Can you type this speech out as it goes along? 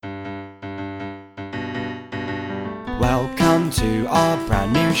Welcome to our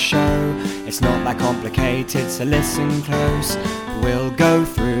brand new show. It's not that complicated, so listen close. We'll go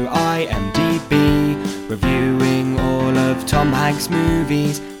through IMDb, reviewing all of Tom Hanks'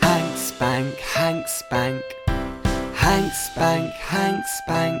 movies. Hank Spank, Hank Spank, Hank Spank, Hank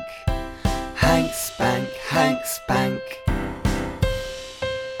Spank, Hank Spank, Hank Spank,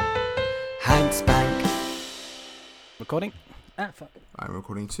 Hank Spank. Recording? Fuck. I'm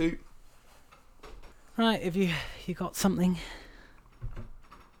recording too. Right, have you got something?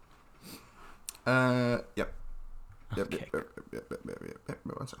 Yep. Okay. Yep.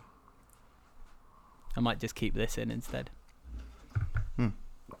 One second. I might just keep this in instead.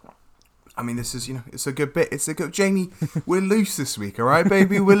 I mean, this is, it's a good bit. It's a good... Jamie, we're loose this week, all right,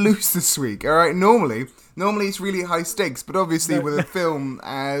 baby? We're loose this week, all right? Normally it's really high stakes, but obviously with a film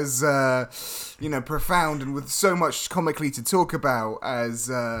as, profound and with so much comically to talk about as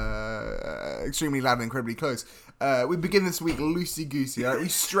Extremely Loud and Incredibly Close, we begin this week loosey-goosey, all right? We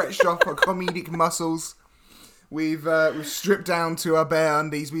stretched off our comedic muscles. We've stripped down to our bare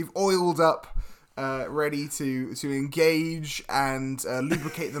undies. We've oiled up. Ready to engage and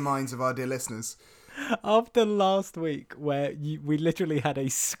lubricate the minds of our dear listeners. After last week, where we literally had a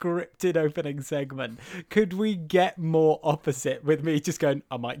scripted opening segment, could we get more opposite with me just going,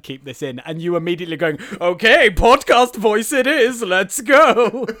 I might keep this in, and you immediately going, okay, podcast voice it is, let's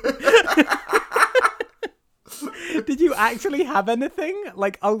go. Did you actually have anything?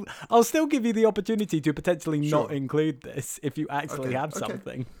 Like, I'll still give you the opportunity to potentially not include this if you actually have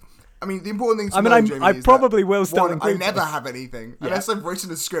something. I mean, the important thing to know, Jamie, I is probably that, will still include I never this. have anything. Yeah. Unless I've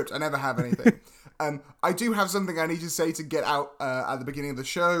written a script, I never have anything. I do have something I need to say to get out at the beginning of the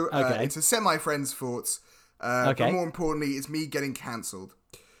show. Okay. It's to set my friends' thoughts. But more importantly, it's me getting cancelled.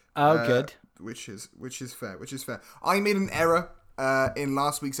 Oh, good. Which is fair. I made an error in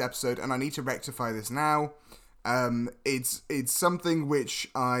last week's episode, and I need to rectify this now. It's something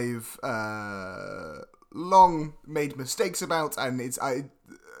which I've long made mistakes about, and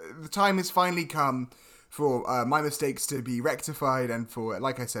the time has finally come for my mistakes to be rectified and for,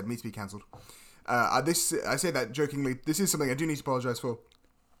 like I said, me to be cancelled. I say that jokingly. This is something I do need to apologise for.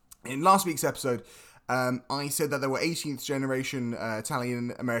 In last week's episode, I said that there were 18th generation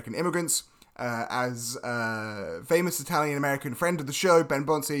Italian-American immigrants. As famous Italian-American friend of the show, Ben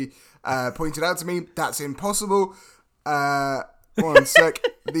Bonzi, pointed out to me, that's impossible. One sec.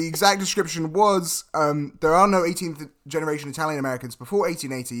 The exact description was, there are no 18th generation Italian Americans. Before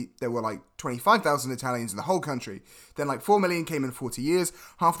 1880, there were like 25,000 Italians in the whole country. Then like 4 million came in 40 years,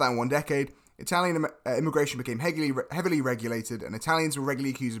 half that in 1 decade. Italian immigration became heavily regulated, and Italians were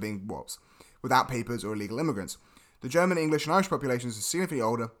regularly accused of being wops, without papers or illegal immigrants. The German, English, and Irish populations are significantly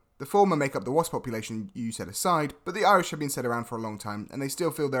older. The former make up the WASP population you set aside, but the Irish have been set around for a long time, and they still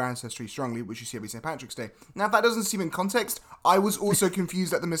feel their ancestry strongly, which you see every St. Patrick's Day. Now, if that doesn't seem in context, I was also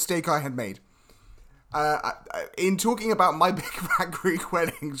confused at the mistake I had made. In talking about my big fat Greek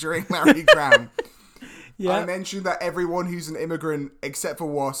wedding during Larry Crown, I mentioned that everyone who's an immigrant, except for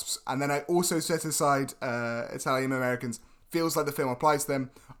WASPs, and then I also set aside Italian Americans, feels like the film applies to them.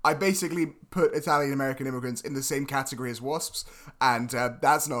 I basically put Italian-American immigrants in the same category as WASPs, and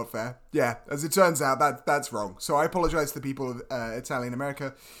that's not fair. Yeah, as it turns out, that's wrong. So I apologize to the people of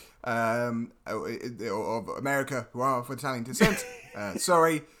Italian-America, of America who are of Italian descent.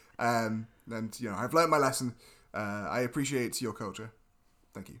 Sorry, and I've learned my lesson. I appreciate your culture.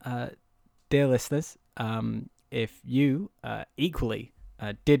 Thank you. Dear listeners, if you equally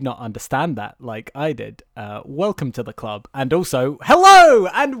did not understand that like I did, welcome to the club, and also hello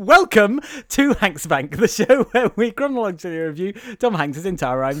and welcome to Hanks Bank, the show where we chronologically review Tom Hanks'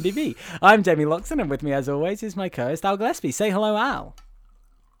 entire IMDb. I'm Jamie Loxton, and with me as always is my co-host Al Gillespie. Say hello, Al.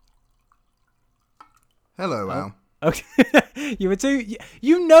 Hello, Al. Okay, you were too.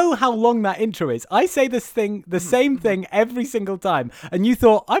 You know how long that intro is. I say the same thing every single time, and you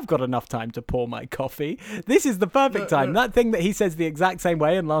thought I've got enough time to pour my coffee. This is the perfect time. That thing that he says the exact same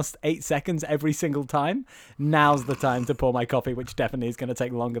way and lasts 8 seconds every single time. Now's the time to pour my coffee, which definitely is going to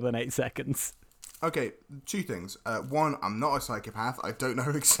take longer than 8 seconds. Okay, 2 things. One, I'm not a psychopath. I don't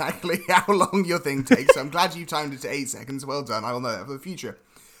know exactly how long your thing takes. So I'm glad you timed it to 8 seconds. Well done. I will know that for the future.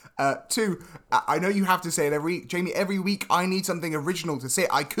 2, I know you have to say it every week I need something original to say.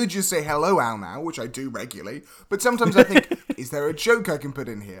 I could just say hello, Al, now, which I do regularly, but sometimes I think, is there a joke I can put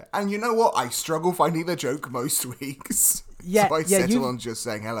in here? And you know what? I struggle finding the joke most weeks. So I settle on just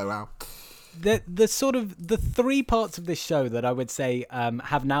saying hello, Al. The sort of the 3 parts of this show that I would say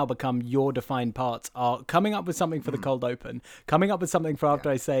have now become your defined parts are coming up with something for the cold open, coming up with something for after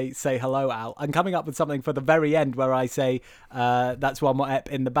I say hello, Al, and coming up with something for the very end where I say that's one more ep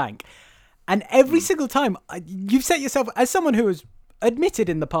in the bank. And every single time, you've set yourself, as someone who has admitted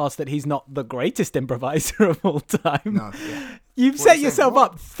in the past that he's not the greatest improviser of all time, No, yeah. you've set yourself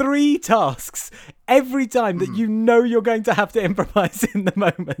up 3 tasks every time that you know you're going to have to improvise in the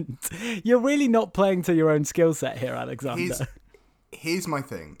moment. You're really not playing to your own skill set here, Alexander. Here's my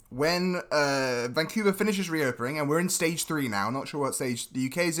thing. When Vancouver finishes reopening, and we're in stage 3 now, not sure what stage the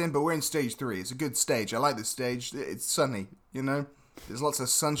UK's in, but we're in stage 3. It's a good stage. I like this stage. It's sunny, you know? There's lots of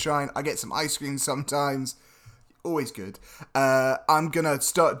sunshine. I get some ice cream sometimes. Always good. I'm going to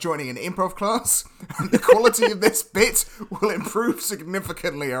start joining an improv class, and the quality of this bit will improve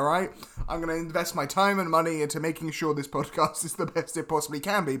significantly, all right? I'm going to invest my time and money into making sure this podcast is the best it possibly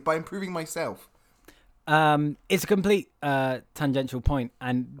can be by improving myself. It's a complete tangential point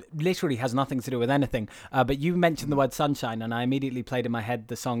and literally has nothing to do with anything. But you mentioned the word sunshine, and I immediately played in my head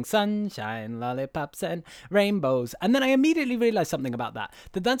the song Sunshine, Lollipops and Rainbows. And then I immediately realized something about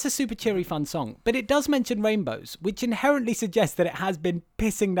that's a super cheery, fun song. But it does mention rainbows, which inherently suggests that it has been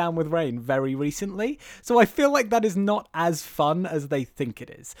pissing down with rain very recently. So I feel like that is not as fun as they think it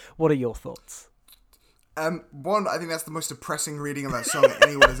is. What are your thoughts? One, I think that's the most depressing reading of that song that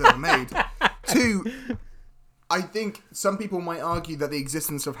anyone has ever made. 2, I think some people might argue that the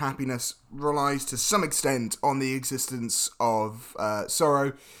existence of happiness relies to some extent on the existence of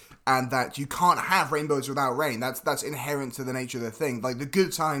sorrow, and that you can't have rainbows without rain. That's inherent to the nature of the thing. Like, the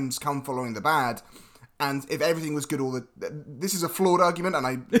good times come following the bad, and if everything was good this is a flawed argument,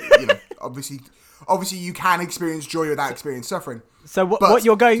 and obviously you can experience joy without experiencing suffering. So what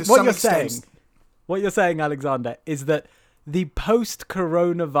you're saying, Alexander, is that the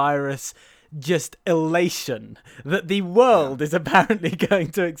post-coronavirus just elation that the world is apparently going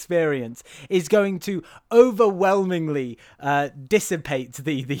to experience is going to overwhelmingly dissipate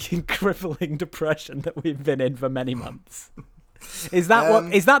the crippling depression that we've been in for many months. Is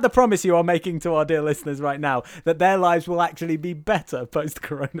that the promise you are making to our dear listeners right now, that their lives will actually be better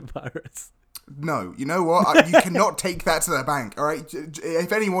post-coronavirus? No, you know what? You cannot take that to the bank, all right?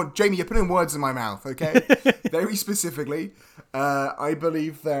 If anyone... Jamie, you're putting words in my mouth, okay? Very specifically, I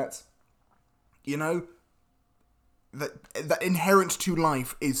believe that, that inherent to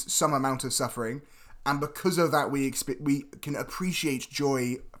life is some amount of suffering, and because of that, we can appreciate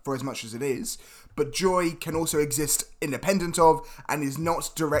joy for as much as it is, but joy can also exist independent of, and is not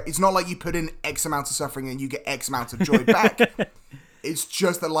direct. It's not like you put in X amount of suffering and you get X amount of joy back. It's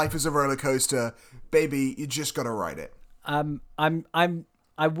just that life is a roller coaster, baby. You just gotta ride it.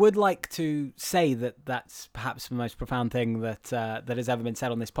 I would like to say that that's perhaps the most profound thing that has ever been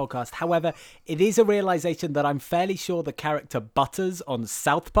said on this podcast. However, it is a realization that I'm fairly sure the character Butters on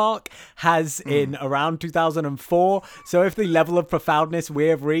South Park has in around 2004. So if the level of profoundness we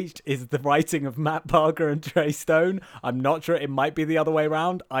have reached is the writing of Matt Parker and Trey Stone, I'm not sure. It might be the other way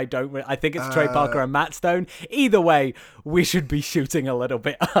around. I think it's Trey Parker and Matt Stone. Either way, we should be shooting a little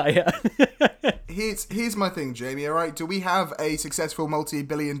bit higher. Here's my thing, Jamie, all right? Do we have a successful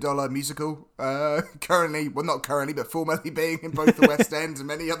multi-billion-dollar musical currently, well, not currently, but formerly being in both the West End and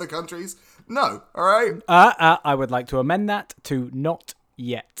many other countries? No, all right? I would like to amend that to not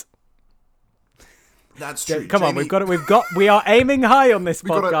yet. That's true. Come on, Jamie, we are aiming high on this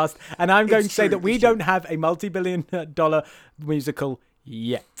podcast, and I'm going to say that we don't have a multi-billion-dollar musical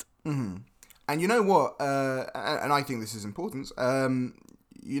yet. Mm-hmm. And you know what? And I think this is important.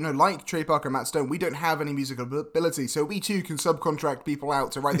 Like Trey Parker and Matt Stone, we don't have any musical ability, so we too can subcontract people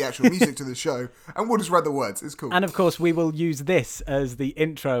out to write the actual music to the show, and we'll just write the words. It's cool. And of course, we will use this as the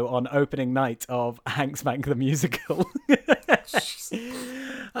intro on opening night of Hanks Bank the Musical.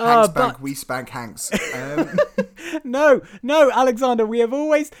 Hanks Bank, we spank Hanks. No, Alexander, we have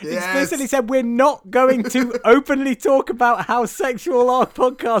always explicitly said we're not going to openly talk about how sexual our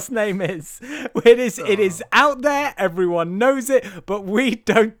podcast name is. It is out there, everyone knows it, but we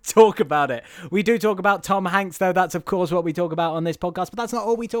don't talk about it. We do talk about Tom Hanks, though. That's, of course, what we talk about on this podcast, but that's not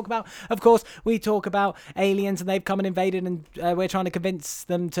all we talk about. Of course, we talk about aliens, and they've come and invaded, and we're trying to convince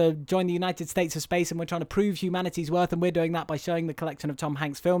them to join the United States of Space, and we're trying to prove humanity's worth, and we're doing that by showing the collection of Tom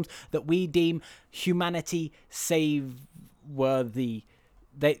Hanks films that we deem humanity worthy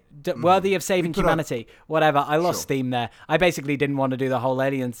of saving humanity. Whatever. I lost steam there. I basically didn't want to do the whole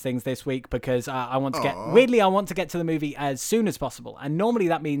aliens things this week because I want to I want to get to the movie as soon as possible. And normally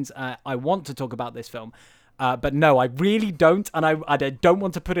that means I want to talk about this film. But no, I really don't, and I don't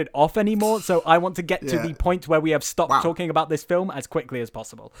want to put it off anymore, so I want to get to the point where we have stopped talking about this film as quickly as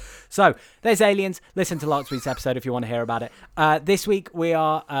possible. So, there's Aliens. Listen to last week's episode if you want to hear about it. This week, we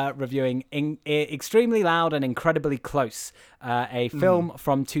are reviewing Extremely Loud and Incredibly Close, a film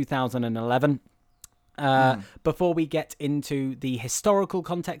from 2011. Before we get into the historical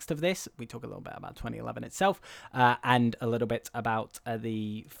context of this, we talk a little bit about 2011 itself, and a little bit about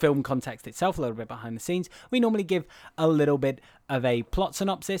the film context itself, a little bit behind the scenes. We normally give a little bit of a plot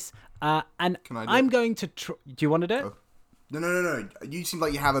synopsis, and I'm going to... Do you want to do it? Oh. No. You seem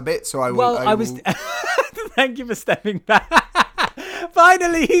like you have a bit, so I will... Well, I was... Thank you for stepping back.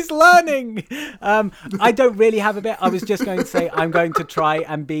 Finally, he's learning! I don't really have a bit. I was just going to say I'm going to try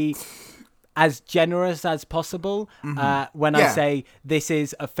and be as generous as possible when I say this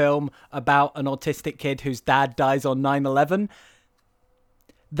is a film about an autistic kid whose dad dies on 9/11.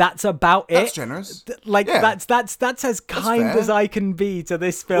 That's about it. That's generous. That's as kind as I can be to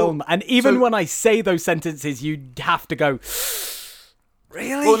this film. Well, and even when I say those sentences, you have to go,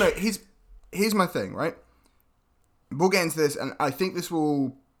 really? Well, no, here's my thing, right? We'll get into this, and I think this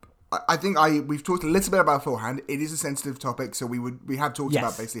will... we've talked a little bit about beforehand. It is a sensitive topic, so we have talked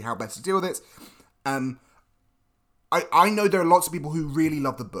about basically how best to deal with it. I know there are lots of people who really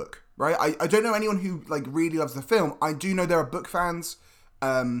love the book, right? I don't know anyone who really loves the film. I do know there are book fans.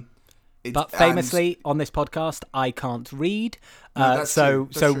 But famously on this podcast, I can't read. So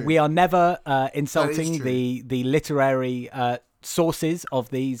we are never insulting the literary sources of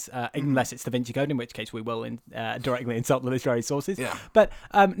these, unless it's Da Vinci Code, in which case we will directly insult the literary sources. Yeah. But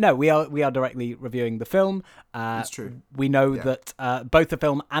no, we are directly reviewing the film. That's true. We know that both the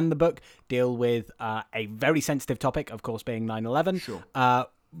film and the book deal with a very sensitive topic, of course, being 9/11. Sure.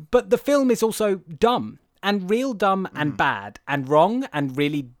 But the film is also dumb. And real dumb and bad and wrong and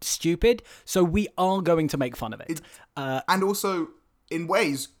really stupid. So we are going to make fun of it. And also, in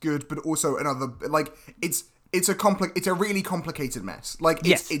ways, good, but also another... It's a really complicated mess.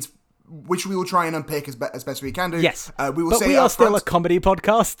 It's which we will try and unpick as best we can do. Yes. We will but say we are still a comedy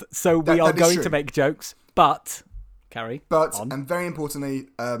podcast, so we are going to make jokes. But, carry on. And very importantly,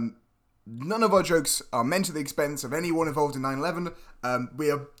 none of our jokes are meant at the expense of anyone involved in 9/11. We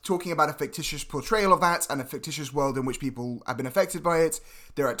are talking about a fictitious portrayal of that and a fictitious world in which people have been affected by it.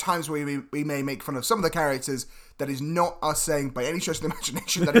 There are times where we may make fun of some of the characters. That is not us saying by any stretch of the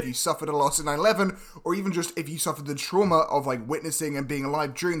imagination that if you suffered a loss in 9/11, or even just if you suffered the trauma of witnessing and being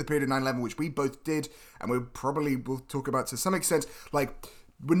alive during the period of 9/11, which we both did, and we probably will talk about to some extent,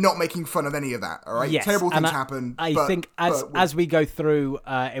 we're not making fun of any of that, all right? Yes, terrible things happen. I think as we go through,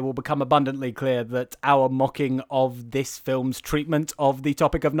 it will become abundantly clear that our mocking of this film's treatment of the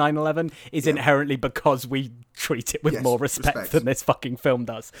topic of 9/11 is inherently because we treat it with more respect than this fucking film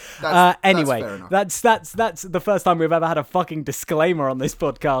does. Anyway, that's the first time we've ever had a fucking disclaimer on this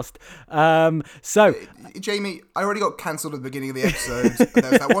podcast. So, Jamie, I already got cancelled at the beginning of the episode. There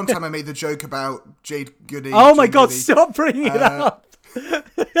was that one time I made the joke about Jade Goody. Oh my God, stop bringing it up.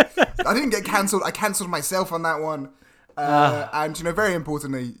 I didn't get cancelled. I cancelled myself on that one. And, very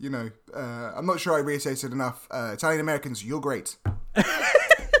importantly, I'm not sure I reiterated enough. Italian Americans, you're great.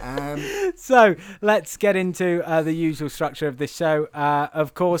 So let's get into the usual structure of this show.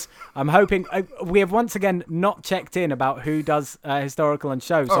 Of course, I'm hoping we have once again not checked in about who does historical and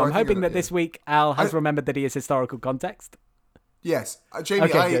shows. So I'm hoping that this week Al has remembered that he is historical context. Yes, Jamie,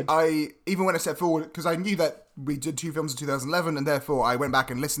 Okay, I even when I stepped forward, because I knew that we did 2 films in 2011, and therefore I went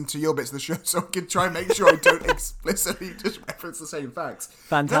back and listened to your bits of the show so I could try and make sure I don't explicitly just reference the same facts.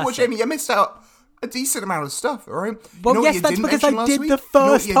 Fantastic. You know what, Jamie, you missed out a decent amount of stuff, all right? Well, yes, that's because I did the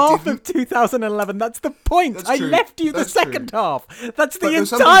first half of 2011. That's the point. I left you the second half. That's the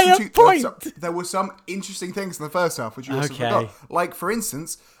entire point. There were some interesting things in the first half, which you also forgot. Like, for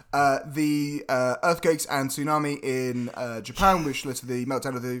instance... the earthquakes and tsunami in Japan, which led to the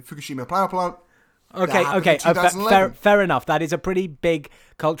meltdown of the Fukushima power plant. Okay. Fair enough. That is a pretty big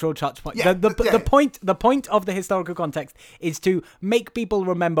cultural touch point. Yeah, The point of the historical context is to make people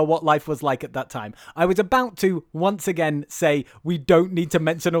remember what life was like at that time. I was about to once again say we don't need to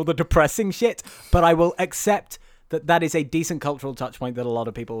mention all the depressing shit, but I will accept that is a decent cultural touch point that a lot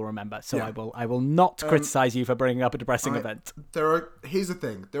of people will remember. So I will not criticize you for bringing up a depressing event. Here's the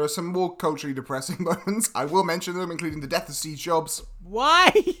thing. There are some more culturally depressing moments. I will mention them, including the death of Steve Jobs.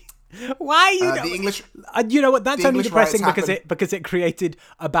 Why? Why the English? You know what? That's only depressing because it created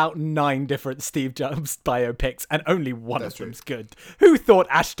about 9 different Steve Jobs biopics, and only one of them's good. Who thought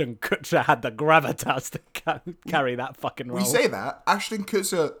Ashton Kutcher had the gravitas to carry that fucking role? We say that Ashton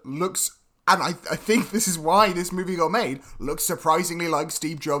Kutcher looks. And I think this is why this movie got made, looks surprisingly like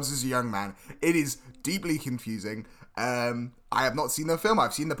Steve Jobs as a young man. It is deeply confusing. I have not seen the film.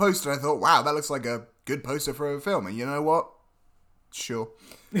 I've seen the poster. I thought, wow, that looks like a good poster for a film. And you know what? Sure.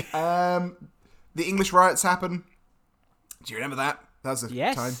 The English riots happen. Do you remember that? That was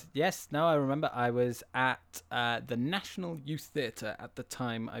the time. Yes. No, I remember. I was at the National Youth Theatre at the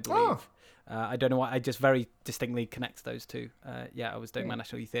time, I believe. I don't know why. I just very distinctly connect those two. I was doing my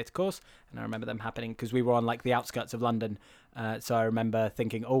National Youth Theatre course, and I remember them happening because we were on like the outskirts of London. So I remember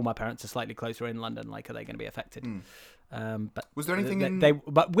thinking, "Oh, my parents are slightly closer in London. Like, are they going to be affected?" But was there anything in?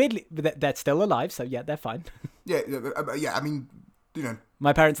 But weirdly, they're still alive, so yeah, they're fine. Yeah. I mean,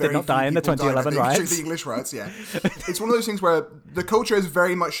 my parents did not die in the 2011 riots. The English riots, yeah. It's one of those things where the culture has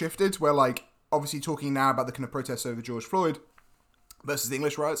very much shifted. Where, like, obviously talking now about the kind of protests over George Floyd versus the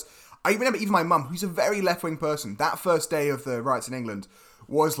English riots. I remember even my mum, who's a very left-wing person, that first day of the riots in England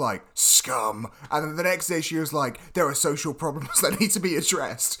was like, scum. And then the next day she was like, there are social problems that need to be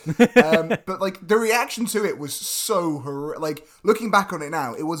addressed. But, like, the reaction to it was so like, looking back on it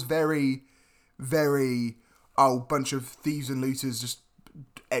now, it was very, very, bunch of thieves and looters, just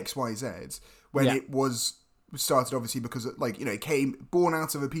X, Y, Z. When it was started, obviously, because, like, it came born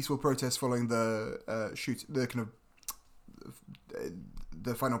out of a peaceful protest following the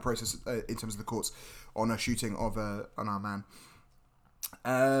the final process in terms of the courts on a shooting of an unarmed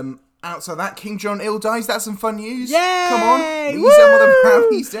man. Outside that, King John Il dies. That's some fun news. Yay! Come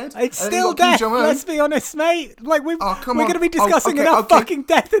on, he's dead. It's still death. Let's be honest, mate. Like we're going to be discussing enough fucking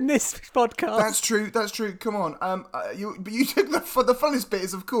death in this podcast. That's true. Come on. But you took the funnest bit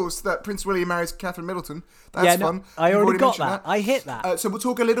is, of course, that Prince William marries Catherine Middleton. That's fun. I already got that. I hit that. So we'll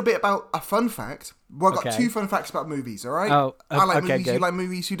talk a little bit about a fun fact. Well, I've got two fun facts about movies. All right. I like movies. Good. You like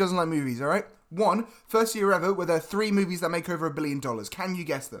movies. Who doesn't like movies? All right. One, first year ever where there are 3 movies that make over $1 billion. Can you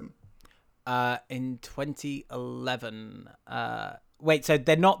guess them? In 2011. Wait, so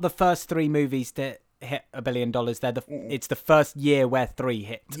they're not the first 3 movies to hit $1 billion. It's the first year where 3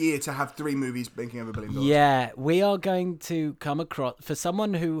 hit. Year to have 3 movies making over $1 billion. Yeah, we are going to come across, for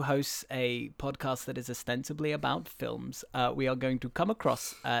someone who hosts a podcast that is ostensibly about films, we are going to come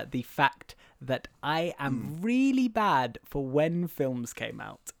across the fact that I am really bad for when films came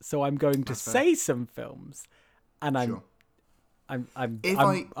out. So I'm going to say some films, and I'm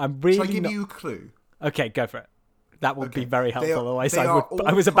really. Shall I give you a clue? Okay, go for it. That would be very helpful. Otherwise,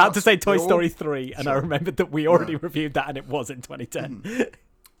 I was about to say Toy Story 3, and I remembered that we already reviewed that, and it was in 2010.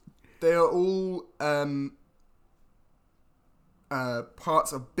 They are all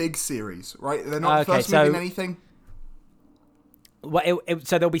parts of big series, right? They're not the first movie in anything. Well,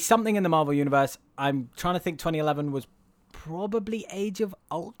 so there'll be something in the Marvel universe. I'm trying to think. 2011 was probably Age of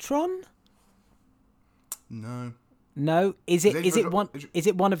Ultron. No. Is it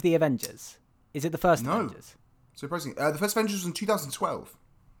one of the Avengers? Is it the first Avengers? Surprisingly, the first Avengers was in 2012.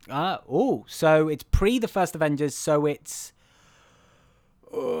 So it's pre the first Avengers. So it's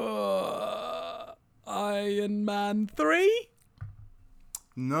Iron Man 3.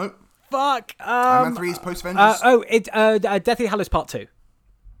 No. Fuck. Iron Man 3 is post Avengers. It's Deathly Hallows Part 2.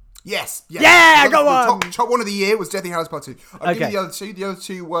 Yes. Yeah, go on. Top one of the year was Deathly Hallows Part 2. I'll give you the other two. The other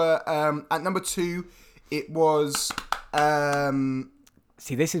two were at number 2. It was.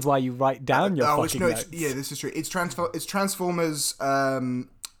 See, this is why you write down your fucking notes. This is true. It's Transformers. I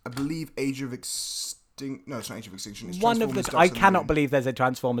believe Age of Extinction. No, it's not Age of Extinction. It's one of the. I cannot believe there's a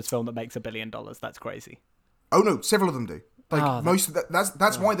Transformers film that makes $1 billion. That's crazy. Oh no, several of them do. Like most of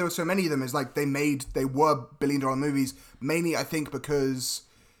that's why there were so many of them. Is like they were $1 billion movies. Mainly, I think because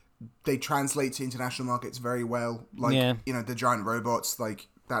they translate to international markets very well. Like the giant robots. Like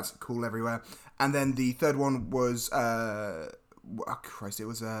that's cool everywhere. And then the third one was it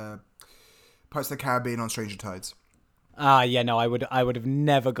was Pirates of the Caribbean on Stranger Tides. I would have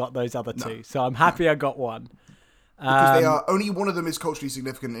never got those other two. So I'm happy I got one. Because they are only one of them is culturally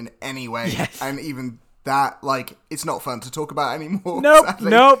significant in any way, and even that, like, it's not fun to talk about anymore.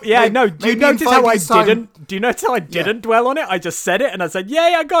 Nope. Yeah, no. Do you notice how I didn't? Do you notice how I didn't dwell on it? I just said it and I said,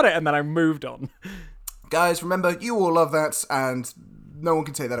 "Yeah, I got it," and then I moved on. Guys, remember, you all love that, and no one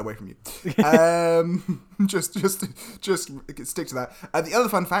can take that away from you. Just stick to that. The other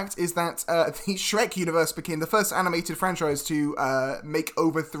fun fact is that the Shrek universe became the first animated franchise to make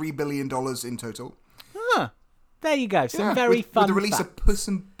over $3 billion in total. There you go. Some very fun. With the release of Puss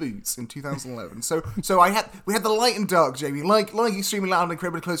in Boots in 2011. So we had the light and dark, Jamie. Like Extremely Loud and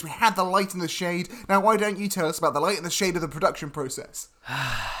Incredibly Close, we had the light and the shade. Now, why don't you tell us about the light and the shade of the production process?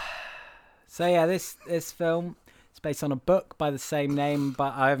 So yeah, this film. Based on a book by the same name,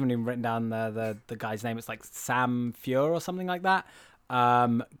 but I haven't even written down the guy's name. It's like Sam Fuhr or something like that.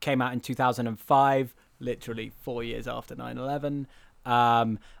 Came out in 2005, literally 4 years after 9/11.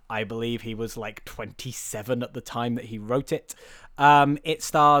 I believe he was like 27 at the time that he wrote it. It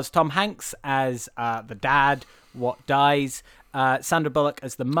stars Tom Hanks as the dad, What dies, Sandra Bullock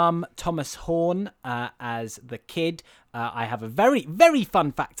as the mum, Thomas Horn as the kid. I have a very, very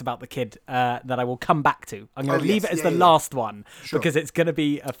fun fact about the kid that I will come back to. I'm going to leave it as the last one because it's going to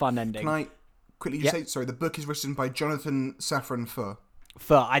be a fun ending. Can I quickly say, sorry, the book is written by Jonathan Safran Foer.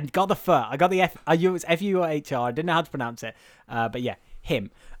 Foer. I got the Foer. I got the F. I used F-U or H-R. I didn't know how to pronounce it. But yeah,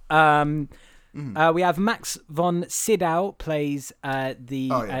 him. We have Max von Sydow plays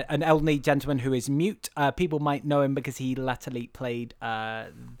an elderly gentleman who is mute. People might know him because he latterly played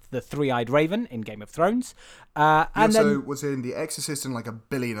the Three-Eyed Raven in Game of Thrones. He also was in The Exorcist and like a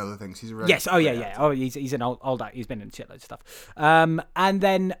billion other things. He's a really he's an old actor. He's been in shitloads of stuff. And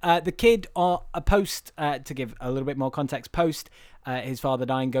then the kid, a post to give a little bit more context. Post his father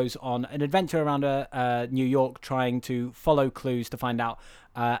dying, goes on an adventure around New York, trying to follow clues to find out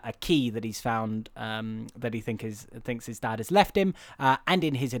a key that he's found that he thinks his dad has left him. And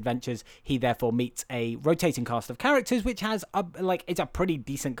in his adventures, he therefore meets a rotating cast of characters, which has it's a pretty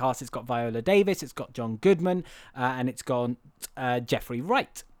decent cast. It's got Viola Davis, it's got John Goodman, and it's got Jeffrey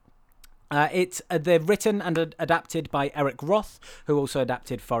Wright. They're written and adapted by Eric Roth, who also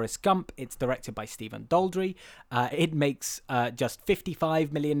adapted Forrest Gump. It's directed by Stephen Daldry. It makes just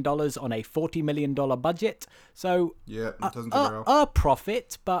 $55 million on a $40 million budget. So it doesn't do very well. A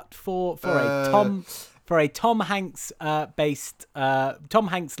profit, but for a Tom Hanks based Tom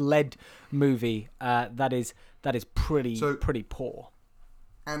Hanks led movie, that is pretty poor.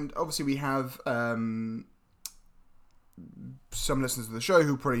 And obviously we have some listeners of the show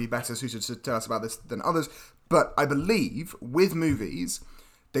who are probably better suited to tell us about this than others, but I believe with movies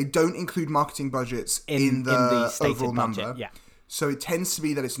they don't include marketing budgets in the overall budget, number. Yeah. So it tends to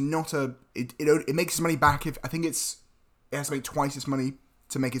be that it's not it makes its money back if it has to make twice its money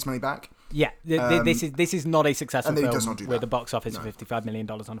to make its money back. Yeah, this is not a successful film with a box office of $55 million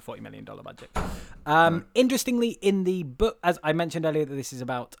on a $40 million budget. Interestingly, in the book, as I mentioned earlier, that this is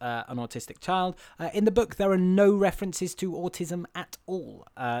about an autistic child. In the book, there are no references to autism at all.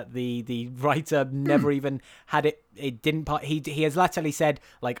 The writer never even had it. It didn't. He has latterly said,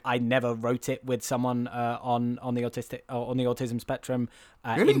 like, I never wrote it with someone on the autism spectrum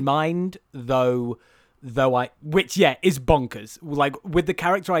in mind, though which is bonkers. Like with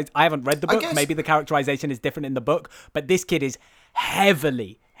the I haven't read the book. Maybe the characterization is different in the book, but this kid is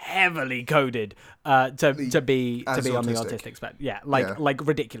heavily coded to be on the autistic spectrum. Yeah, like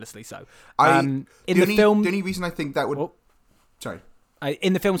ridiculously so. The only reason I think that would sorry.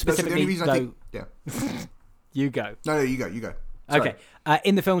 In the film specifically, you go. No, you go. Sorry. Okay.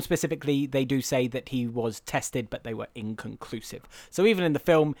 In the film specifically, they do say that he was tested, but they were inconclusive. So even in the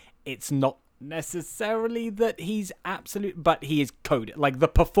film, it's not necessarily that he's absolute, but he is coded. Like the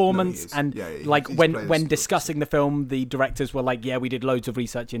performance when discussing the film, the directors were like, we did loads of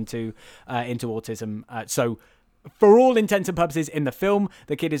research into autism. So for all intents and purposes in the film,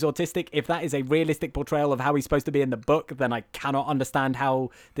 the kid is autistic. If that is a realistic portrayal of how he's supposed to be in the book, then I cannot understand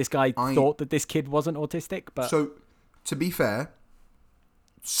how this guy thought that this kid wasn't autistic. But so to be fair,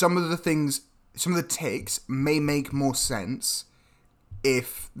 some of the takes may make more sense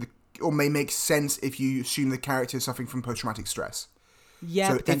or may make sense if you assume the character is suffering from post-traumatic stress. Yeah,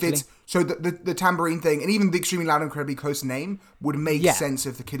 so potentially. The tambourine thing, and even the extremely loud and incredibly close name would make sense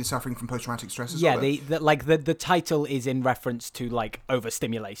if the kid is suffering from post-traumatic stress as well. Yeah, the title is in reference to like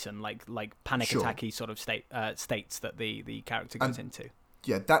overstimulation, like panic attacky sort of states that the character goes into.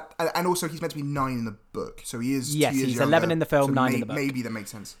 Yeah, that, and also he's meant to be 9 in the book, so he is. Yes, 2 years he's younger, 11 in the film, 9 in the book. Maybe that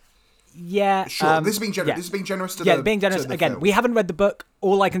makes sense. Yeah, sure. This is being generous. This is being generous to the being generous. Again, film. We haven't read the book.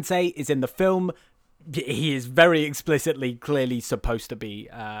 All I can say is in the film, he is very explicitly, clearly supposed to be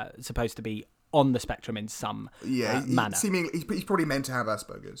on the spectrum in some manner. He's probably meant to have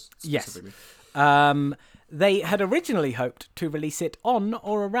Asperger's. Yes. They had originally hoped to release it on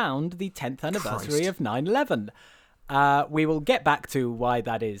or around the 10th anniversary of 9/11. We will get back to why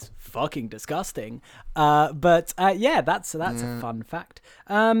that is fucking disgusting. But that's a fun fact.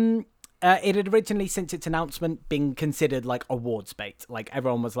 It had originally, since its announcement, been considered like awards bait. Like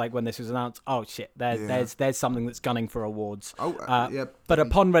everyone was like, when this was announced, oh shit, there's something that's gunning for awards. But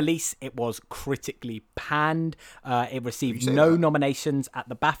upon release, it was critically panned. It received no nominations at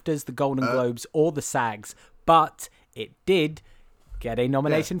the BAFTAs, the Golden Globes, or the SAGs, but it did get a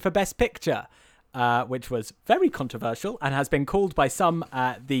nomination for Best Picture. Which was very controversial and has been called by some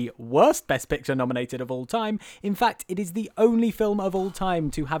the worst Best Picture nominated of all time. In fact, it is the only film of all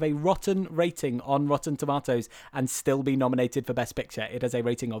time to have a rotten rating on Rotten Tomatoes and still be nominated for Best Picture. It has a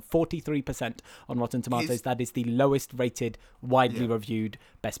rating of 43% on Rotten Tomatoes. That is the lowest rated, widely reviewed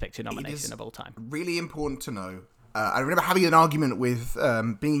Best Picture nomination of all time. Really important to know I remember having an argument with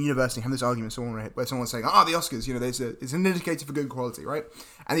being in university, having this argument with someone where someone was saying, the Oscars, it's an indicator for good quality, right?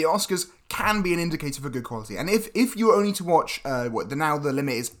 And the Oscars can be an indicator for good quality. And if you only to watch, now the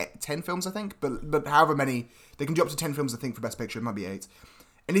limit is 10 films, I think, but however many, they can do up to 10 films, I think, for Best Picture, it might be 8.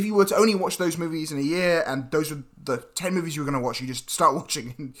 And if you were to only watch those movies in a year, and those are the 10 movies you were going to watch, you just start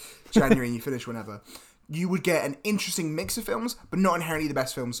watching in January and you finish whenever, you would get an interesting mix of films, but not inherently the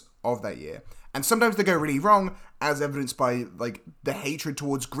best films of that year. And sometimes they go really wrong, as evidenced by like the hatred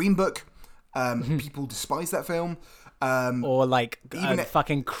towards Green Book. People despise that film. Or like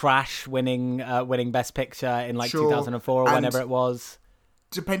fucking Crash winning Best Picture in 2004 or whenever it was.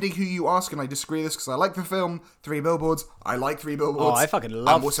 Depending who you ask, and I disagree with this because I like the film 3 Billboards. I like 3 Billboards. Oh, I fucking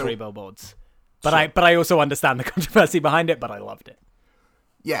love 3 Billboards. But I also understand the controversy behind it, but I loved it.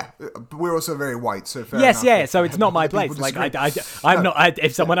 Yeah, we're also very white, so fair enough. Yeah, so it's not my place. Like I'm not.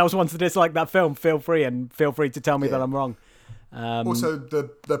 If someone else wants to dislike that film, feel free to tell me that I'm wrong. Also,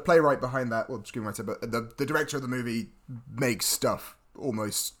 the playwright behind that, screenwriter, but the director of the movie makes stuff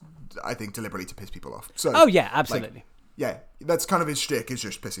almost, I think, deliberately to piss people off. So, oh yeah, absolutely. That's kind of his shtick, is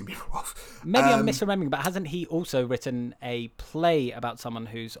just pissing people off. Maybe I'm misremembering, but hasn't he also written a play about someone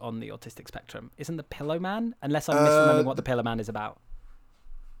who's on the autistic spectrum? Isn't The Pillow Man? Unless I'm misremembering what The Pillow Man is about.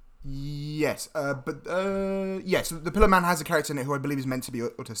 Yes, yes. The Pillow Man has a character in it who I believe is meant to be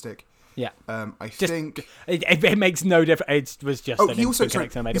autistic. Yeah, I think it makes no difference. It was just he also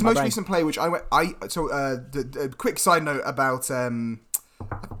his most recent play, which the quick side note about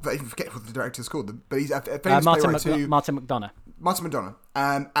I forget what the director's called, but he's a famous playwright too. Martin McDonagh. Martin McDonagh,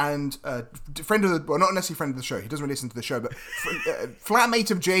 and friend of the, well, not necessarily friend of the show. He doesn't really listen to the show, but flatmate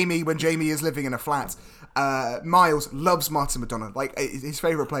of Jamie when Jamie is living in a flat. Miles loves Martin McDonagh, like his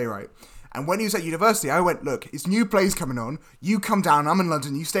favorite playwright. And when he was at university, I went, look, his new play's coming on. You come down. I'm in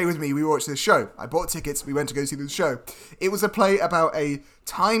London. You stay with me. We watch this show. I bought tickets. We went to go see the show. It was a play about a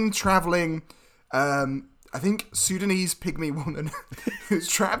time traveling, I think, Sudanese pygmy woman who's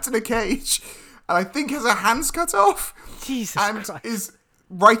trapped in a cage, and I think has her hands cut off. Jesus and Christ. Is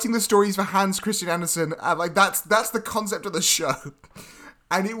writing the stories for Hans Christian Andersen, and like that's the concept of the show.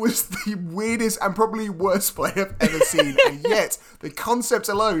 And it was the weirdest and probably worst play I've ever seen, and yet the concept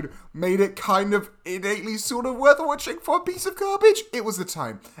alone made it kind of innately sort of worth watching for a piece of garbage. It was the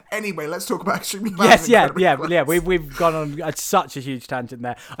time. Anyway, let's talk about Extremely Loud. Yeah. We've gone on such a huge tangent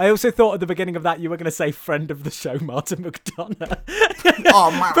there. I also thought at the beginning of that you were going to say friend of the show, Martin McDonagh.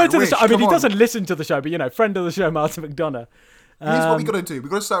 Oh man, I mean, he doesn't listen to the show, but friend of the show, Martin McDonagh. Here's what we got to do. We've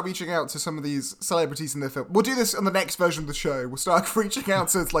got to start reaching out to some of these celebrities in their film. We'll do this on the next version of the show. We'll start reaching out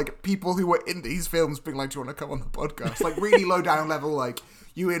to like people who were in these films, being like, "Do you want to come on the podcast?" Like really low down level, like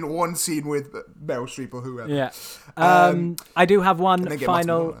you in one scene with Meryl Streep or whoever. Yeah. I do have one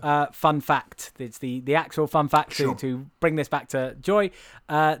final fun fact. It's the actual fun fact to bring this back to Joy.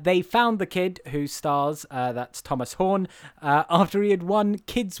 They found the kid who stars, that's Thomas Horn, after he had won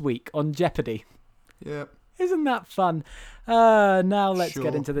Kids Week on Jeopardy. Yeah. Isn't that fun? Now let's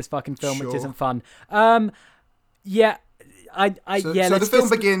get into this fucking film, which isn't fun. So the film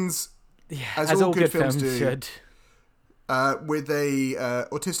begins as all good films do, should. With a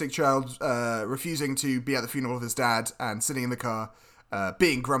autistic child refusing to be at the funeral of his dad and sitting in the car,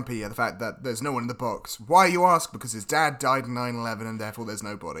 being grumpy at the fact that there's no one in the box. Why, you ask? Because his dad died in 9/11 and therefore there's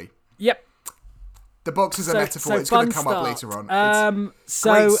no body. Yep. The box is a metaphor. It's going to come up later on.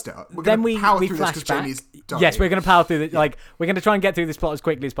 So great start. Then we flash back. Yes, we're going to power through this. Like, we're going to try and get through this plot as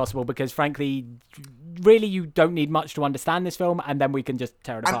quickly as possible because, frankly, really, you don't need much to understand this film, and then we can just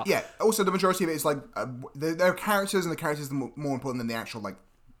tear it apart. Yeah. Also, the majority of it is like there are characters, and the characters are more important than the actual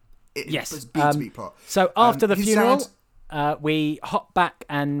beat plot. So after the funeral, we hop back,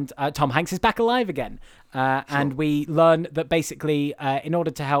 and Tom Hanks is back alive again. And we learn that basically, in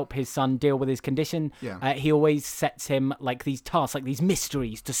order to help his son deal with his condition, he always sets him like these tasks, like these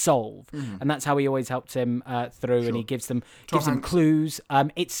mysteries to solve, and that's how he always helps him through. And he gives them clues.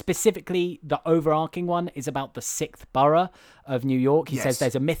 It's specifically the overarching one is about the 6th borough of New York. He says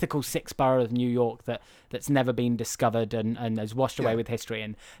there's a mythical 6th borough of New York that's never been discovered and has washed away with history.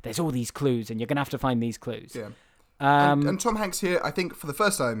 And there's all these clues, and you're gonna have to find these clues. Yeah. And Tom Hanks here, I think, for the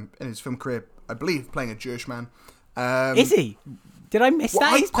first time in his film career, I believe, playing a Jewish man. Is he? Did I miss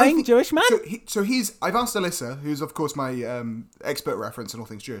that? He's playing a Jewish man? So I've asked Alyssa, who's, of course, my expert reference in all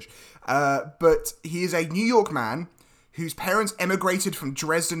things Jewish, but he is a New York man whose parents emigrated from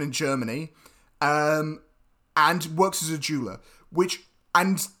Dresden in Germany and works as a jeweler, which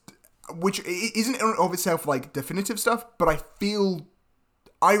isn't in and of itself, like, definitive stuff, but I feel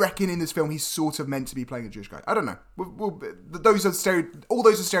I reckon in this film he's sort of meant to be playing a Jewish guy. I don't know. Those are all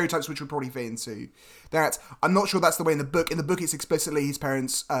those are stereotypes which would probably fit into that. I'm not sure that's the way in the book. In the book, it's explicitly his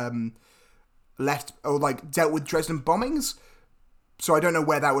parents left or like dealt with Dresden bombings. So I don't know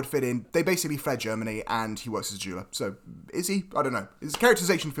where that would fit in. They basically fled Germany, and he works as a jeweler. So is he? I don't know. His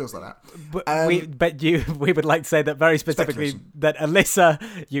characterization feels like that. We would like to say that very specifically that Alyssa,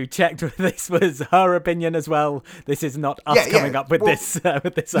 you checked with this was her opinion as well. This is not us coming up with this.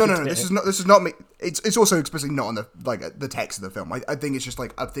 With this no, idea. no. This is not me. It's also explicitly not on the text of the film. I think it's just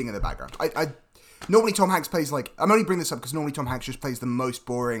like a thing in the background. Normally Tom Hanks plays like, I'm only bringing this up because normally Tom Hanks just plays the most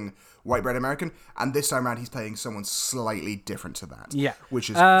boring white bread American, and this time around he's playing someone slightly different to that. Yeah.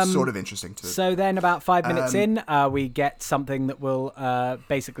 Which is sort of interesting too. So then about 5 minutes in, we get something that will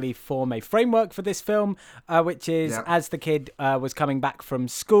basically form a framework for this film, which is as the kid was coming back from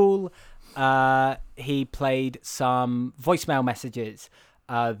school, he played some voicemail messages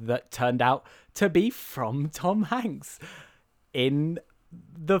that turned out to be from Tom Hanks in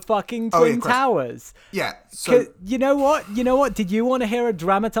the fucking Twin Towers. Yeah. So you know what? Did you want to hear a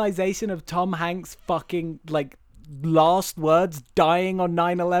dramatization of Tom Hanks fucking like last words dying on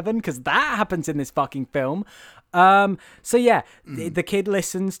 9/11? Because that happens in this fucking film. So yeah, the kid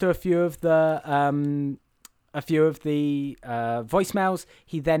listens to a few of the voicemails.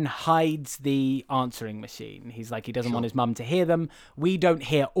 He then hides the answering machine. He's like, he doesn't want his mum to hear them. We don't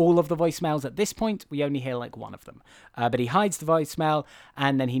hear all of the voicemails at this point. We only hear like one of them. But he hides the voicemail,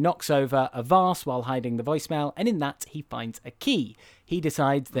 and then he knocks over a vase while hiding the voicemail, and in that he finds a key. He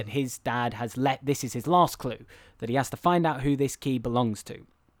decides that his dad has this is his last clue, that he has to find out who this key belongs to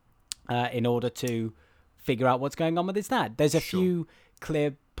in order to figure out what's going on with his dad. There's a few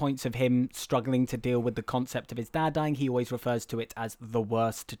clear points of him struggling to deal with the concept of his dad dying. He always refers to it as the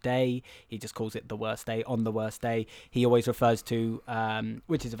worst day. He just calls it the worst day on the worst day. He always refers to,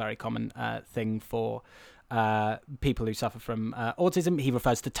 which is a very common thing for people who suffer from autism. He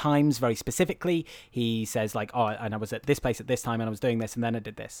refers to times very specifically. He says like, oh, and I was at this place at this time and I was doing this and then I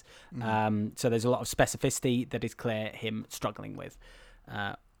did this. So there's a lot of specificity that is clear him struggling with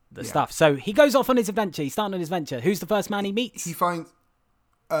the stuff. So he goes off on his adventure. He's starting on his adventure. Who's the first man he meets? He finds...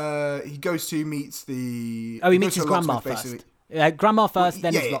 he goes to meets the... he meets his grandma first. Grandma first,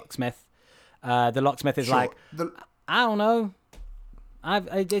 then his locksmith. The locksmith is like, I don't know.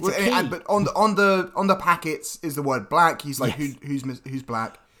 It's a key. But on the packets is the word black. He's like, who's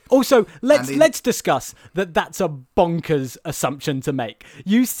black? Also, let's discuss that that's a bonkers assumption to make.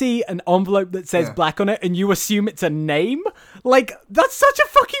 You see an envelope that says black on it and you assume it's a name? Like, that's such a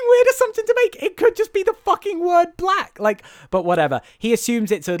fucking weird assumption to make. It could just be the fucking word black. Like, but whatever. He assumes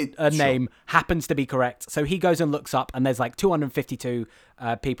it's a name, happens to be correct. So he goes and looks up and there's like 252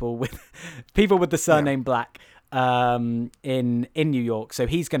 people with the surname Black in New York. So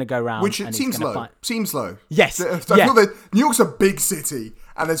he's going to go around. Which and seems low. Seems low. Yes. I feel that New York's a big city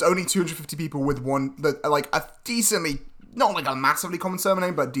and there's only 250 people with one, like a decently, not like a massively common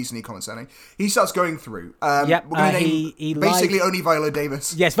surname, but decently common surname. He starts going through. We're going to name basically only Viola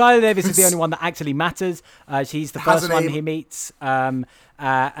Davis. Yes, Viola Davis is the only one that actually matters. She's the first one he meets.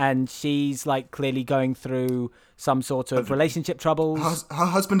 And she's like clearly going through some sort of relationship troubles. Her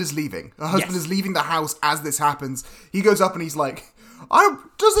husband is leaving. Her husband is leaving the house as this happens. He goes up and he's like,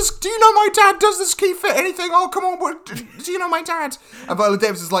 do you know my dad? Does this key fit anything? Oh, come on, do you know my dad? And Viola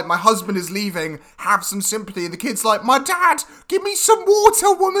Davis is like, my husband is leaving, have some sympathy. And the kid's like, my dad, give me some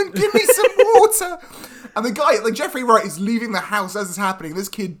water, woman, give me some water. And the guy, like Jeffrey Wright, is leaving the house as it's happening. This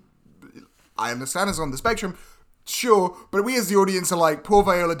kid, I understand, is on the spectrum. Sure, but we as the audience are like, poor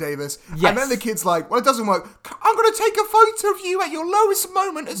Viola Davis. Yes. And then the kid's like, well, it doesn't work. I'm going to take a photo of you at your lowest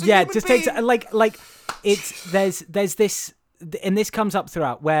moment as a human being. Take it's there's this, and this comes up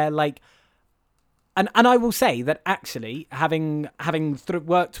throughout where like, and I will say that actually having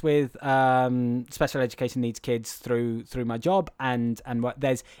worked with special education needs kids through my job and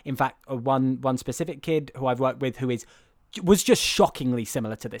there's in fact one specific kid who I've worked with who was just shockingly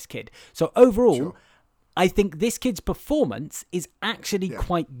similar to this kid. So overall, I think this kid's performance is actually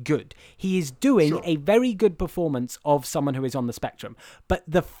quite good. He is doing a very good performance of someone who is on the spectrum. But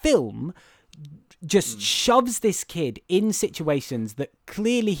the film just shoves this kid in situations that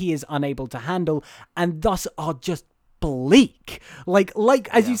clearly he is unable to handle and thus are just bleak. Like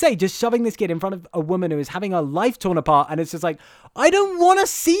as you say, just shoving this kid in front of a woman who is having her life torn apart, and it's just like, I don't want to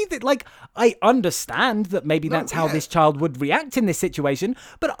see that. Like, I understand that maybe that's how this child would react in this situation,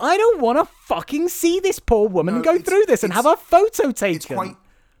 but I don't want to fucking see this poor woman go through this and have her photo taken.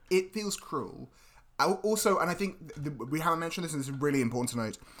 It feels cruel. Also, and I think we haven't mentioned this, and this is really important to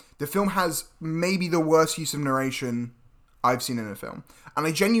note, the film has maybe the worst use of narration I've seen in a film. And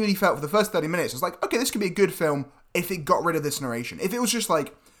I genuinely felt for the first 30 minutes, I was like, okay, this could be a good film if it got rid of this narration. If it was just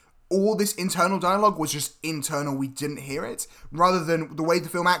like, all this internal dialogue was just internal, we didn't hear it, rather than the way the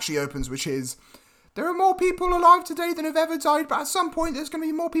film actually opens, which is, there are more people alive today than have ever died, but at some point there's going to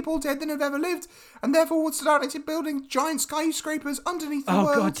be more people dead than have ever lived, and therefore we'll start building giant skyscrapers underneath the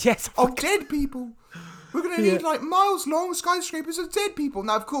world God, yes. of dead people. We're going to need like miles-long skyscrapers of dead people.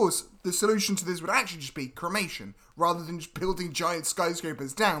 Now, of course, the solution to this would actually just be cremation, rather than just building giant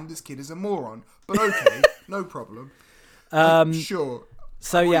skyscrapers down. This kid is a moron. But okay, no problem. Sure.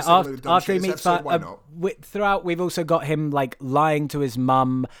 So yeah, after he meets throughout, we've also got him like lying to his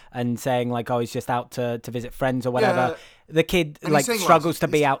mum and saying like, "Oh, he's just out to visit friends or whatever." Yeah. The kid like struggles to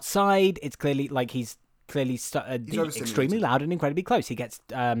be outside. It's clearly like he's clearly extremely loud and incredibly close. He gets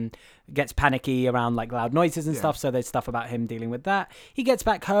panicky around like loud noises and stuff. So there's stuff about him dealing with that. He gets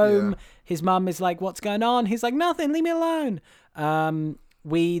back home. Yeah. His mum is like, "What's going on?" He's like, "Nothing. Leave me alone."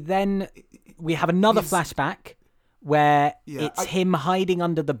 We have another flashback where it's him hiding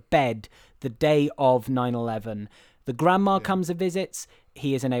under the bed the day of 9/11. The grandma comes and visits.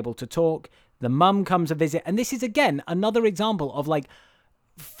 He isn't able to talk. The mum comes and visit. And this is, again, another example of, like,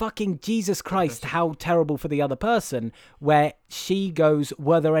 fucking Jesus Christ, how terrible for the other person, where she goes,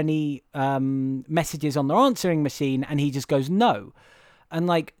 were there any messages on their answering machine? And he just goes, no. And,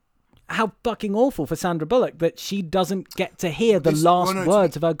 like, how fucking awful for Sandra Bullock that she doesn't get to hear the last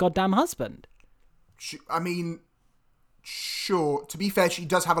words of her goddamn husband. I mean... Sure, to be fair, she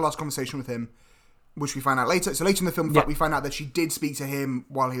does have a last conversation with him, which we find out later. So later in the film, we find out that she did speak to him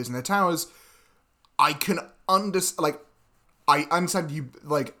while he was in the towers. I can understand, like, I understand you,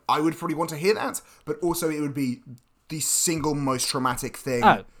 like, I would probably want to hear that, but also it would be the single most traumatic thing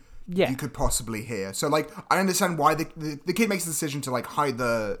you could possibly hear. So, like, I understand why the kid makes the decision to, like, swap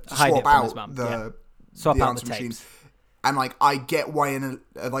out the answer machine. And, like, I get why a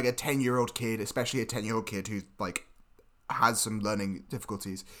 10-year-old kid, especially a 10-year-old kid who's, like, has some learning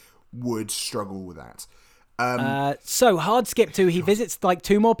difficulties, would struggle with that. So hard skip to, he visits like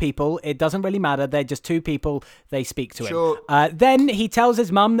 2 more people. It doesn't really matter. They're just 2 people. They speak to him. Then he tells his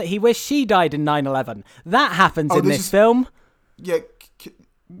mum that he wished she died in 9/11. That happens in this film. Yeah.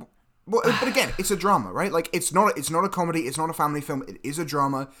 Well, but again, it's a drama, right? Like, it's not a comedy. It's not a family film. It is a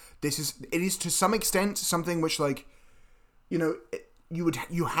drama. It is to some extent something which, like, you know,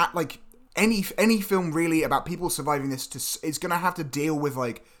 you have like. Any film really about people surviving this is going to have to deal with,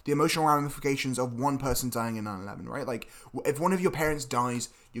 like, the emotional ramifications of one person dying in 9/11, right? Like, if one of your parents dies,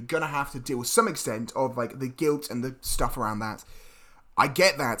 you're going to have to deal with some extent of, like, the guilt and the stuff around that. I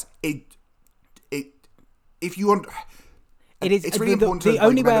get that. If you want... It's really important to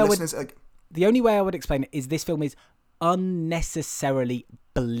remember listeners... The only way I would explain it is this film is unnecessarily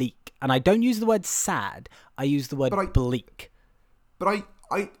bleak. And I don't use the word sad. I use the word bleak. But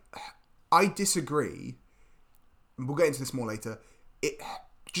I disagree. We'll get into this more later.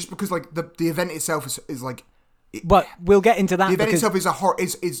 Just because, like, the event itself is like. But we'll get into that. The event itself is a horror.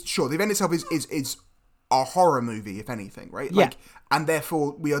 Sure. The event itself is a horror movie, if anything, right? Like, and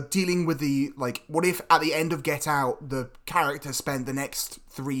therefore we are dealing with the, like, what if at the end of Get Out the character spent the next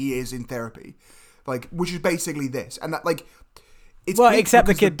 3 years in therapy, like, which is basically this, and that, like. Except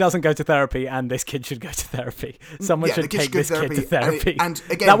the kid doesn't go to therapy, and this kid should go to therapy. Someone should take this kid to therapy. And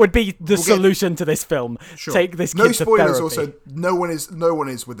again, that would be the solution to this film. Sure. Take this kid to therapy. No spoilers. Also, no one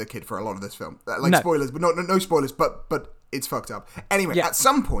is with the kid for a lot of this film. Like, spoilers, but no spoilers. But it's fucked up. Anyway, at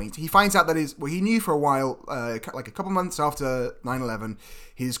some point, he finds out that he knew for a while, like a couple months after 9/11,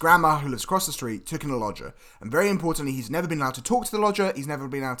 his grandma, who lives across the street, took in a lodger. And very importantly, he's never been allowed to talk to the lodger. He's never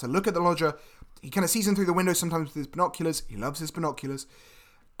been allowed to look at the lodger. He kind of sees him through the window sometimes with his binoculars. He loves his binoculars.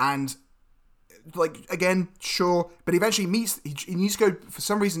 And, like, again, sure. But eventually he needs to go, for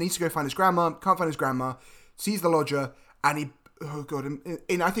some reason, needs to go find his grandma. Can't find his grandma. Sees the lodger. And he, oh God,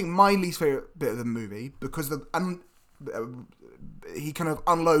 in I think my least favorite bit of the movie, because he kind of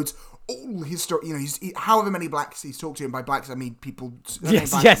unloads all his story. You know, however many blacks he's talked to, and by blacks I mean people.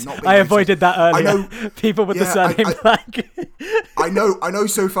 Yes, I avoided that earlier. I know people with the surname Black. I know.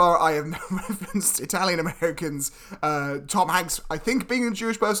 So far, I have no referenced Italian Americans. Tom Hanks, I think, being a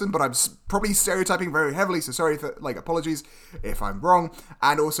Jewish person, but I'm probably stereotyping very heavily. So sorry for, like, apologies if I'm wrong.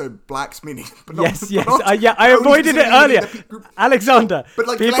 And also blacks, meaning. I avoided it earlier. Alexander, but,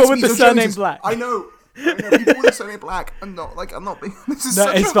 like, people with the surname Black. I know. People with the surname Black. I'm not being. This is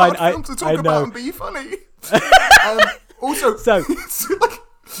such a hard film to talk about and be funny. Also, so. Like,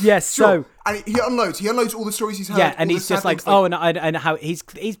 yes, sure. And he unloads all the stories he's heard. Yeah, and all he's the just sad like, things, and how he's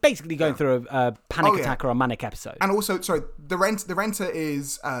basically going through a panic attack or a manic episode. And also, sorry, the renter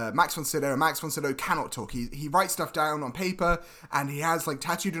is Max von Sydow. Max von Sydow cannot talk. He writes stuff down on paper, and he has like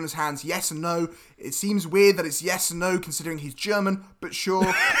tattooed on his hands yes and no. It seems weird that it's yes and no considering he's German, but sure.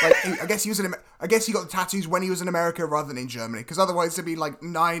 Like I guess he got the tattoos when he was in America rather than in Germany, because otherwise it'd be like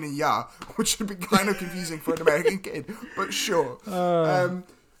 9 and ja, which would be kind of confusing for an American kid. But sure.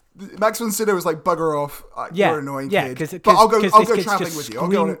 Max von Sydow was like, bugger off, you're an annoying kid. But I'll go traveling with you. I'll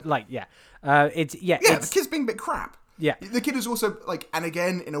go on it. Like, the kid's being a bit crap. Yeah. The kid is also like, and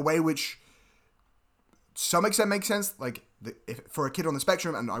again, in a way which to some extent makes sense, like if for a kid on the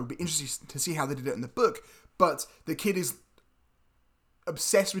spectrum, and I would be interested to see how they did it in the book, but the kid is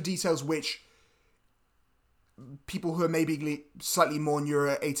obsessed with details which people who are maybe slightly more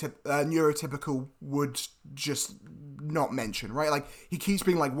neurotypical would just not mention, right? Like, he keeps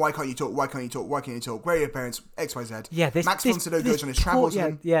being like, why can't you talk? Why can't you talk? Why can't you talk? Where are your parents? X, Y, Z. Yeah, Max von Sydow goes on his travels.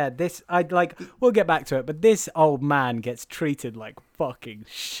 We'll get back to it, but this old man gets treated like fucking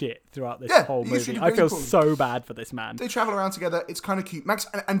shit throughout this whole movie. I feel so bad for this man. They travel around together. It's kind of cute. Max,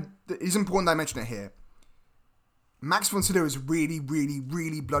 and it is important that I mention it here. Max von Sydow is really, really,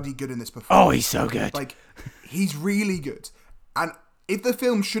 really bloody good in this performance. Oh, he's so good. Like, he's really good. And if the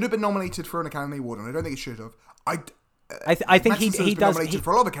film should have been nominated for an Academy Award, and I don't think it should have, I think he does. Nominated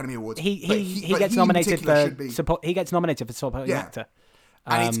for a lot of Academy Awards. He gets nominated for support. He gets nominated for supporting actor.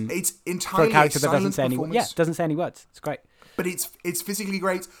 And it's entirely for a character that doesn't say any. performance. Yeah, doesn't say any words. It's great. But it's physically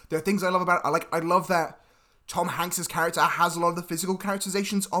great. There are things I love about it. I love that Tom Hanks's character has a lot of the physical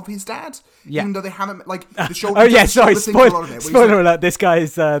characterizations of his dad, even though they haven't, like, the shoulder. Oh yeah, sorry. Spoiler alert. This guy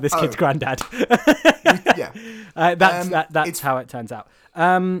is this kid's granddad. Yeah, that's how it turns out.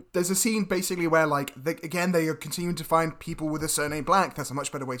 There's a scene basically where, like, they are continuing to find people with a surname Black. That's a much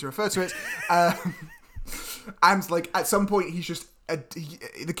better way to refer to it. And like at some point, he's just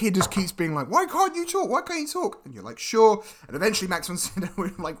the kid just keeps being like, "Why can't you talk? Why can't you talk?" And you're like, "Sure." And eventually, Max von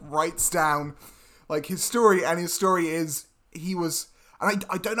Sydow like writes down like his story, and his story is he was, and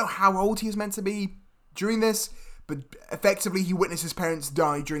I don't know how old he was meant to be during this, but effectively he witnessed his parents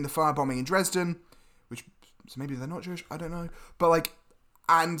die during the firebombing in Dresden, which, so maybe they're not Jewish, I don't know, but like,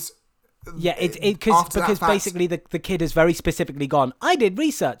 and yeah, because basically the kid has very specifically gone, I did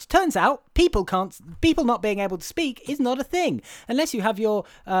research. Turns out people not being able to speak is not a thing unless you have your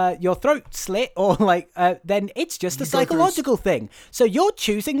throat slit or like then it's just a psychological thing. So you're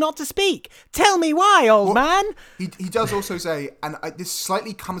choosing not to speak. Tell me why, old man. He does also say, and this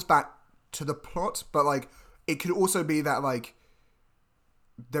slightly comes back to the plot, but like it could also be that like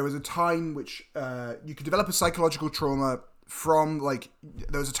there was a time which you could develop a psychological trauma from, like,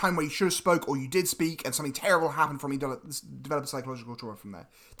 there was a time where you should have spoke or you did speak and something terrible happened from you developed a psychological trauma from there.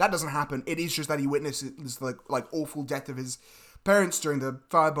 That doesn't happen. It is just that he witnessed this like awful death of his parents during the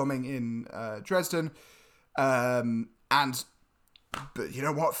firebombing in Dresden. But you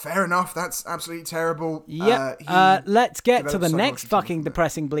know what? Fair enough. That's absolutely terrible. Yeah. Let's get to the next fucking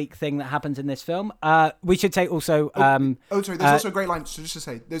depressing, bleak thing that happens in this film. We should say also... sorry. There's also a great line. So just to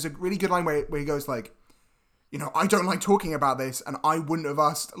say, there's a really good line where he goes like, you know, I don't like talking about this, and I wouldn't have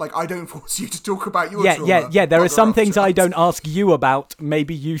asked. Like, I don't force you to talk about your trauma. Yeah. There are some things I don't ask you about.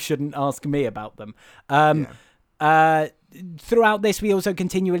 Maybe you shouldn't ask me about them. Throughout this, we also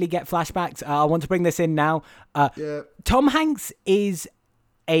continually get flashbacks. I want to bring this in now. Tom Hanks is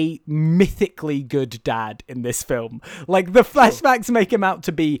a mythically good dad in this film. Like, the flashbacks make him out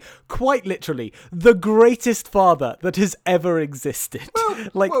to be quite literally the greatest father that has ever existed. Well,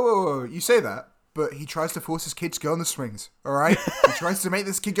 like, whoa. You say that, but he tries to force his kid to go on the swings, all right? He tries to make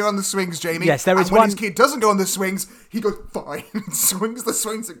this kid go on the swings, Jamie. Yes, there is when his kid doesn't go on the swings, he goes, fine, and swings the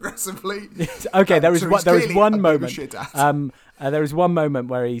swings aggressively. Okay, there is one moment. There is one moment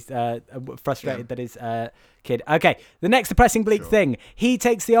where he's frustrated that his kid... Okay, the next depressing bleak thing. He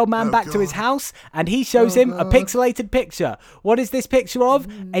takes the old man back to his house and he shows him a pixelated picture. What is this picture of?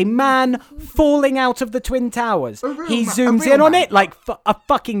 A man falling out of the Twin Towers. He zooms in on it like a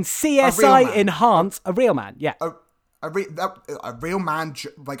fucking CSI enhanced. A real man, yeah. A real man,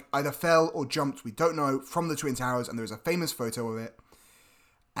 like, either fell or jumped, we don't know, from the Twin Towers, and there's a famous photo of it.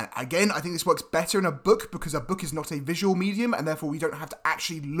 And again, I think this works better in a book because a book is not a visual medium, and therefore we don't have to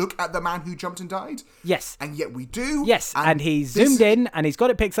actually look at the man who jumped and died. Yes. And yet we do. Yes, and he's zoomed in, and he's got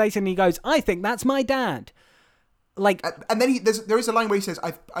it pixelated, and he goes, I think that's my dad. Like, and then there is a line where he says,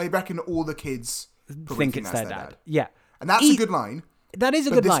 I reckon all the kids think it's their dad. Yeah. And that's a good line. That is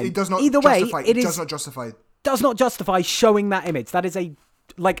a good line. It does not Either way, it does not justify does not justify showing that image. That is a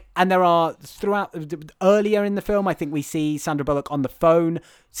like, and there are throughout earlier in the film, I think we see Sandra Bullock on the phone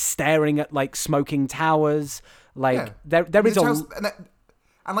staring at like smoking towers. Like there is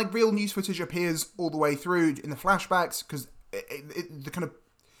and like real news footage appears all the way through in the flashbacks, because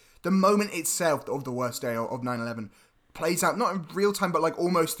the moment itself of the worst day of 9/11 plays out not in real time, but like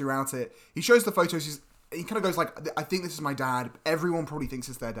almost throughout it. He shows the photos. He kind of goes like, I think this is my dad. Everyone probably thinks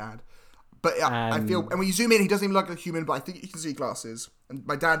it's their dad. But I feel, and when you zoom in, he doesn't even look like a human, but I think you can see glasses. And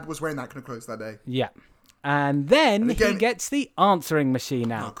my dad was wearing that kind of clothes that day. Yeah. And then he gets the answering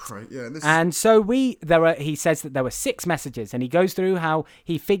machine out. Oh, great. Yeah. And so he says that there were 6 messages, and he goes through how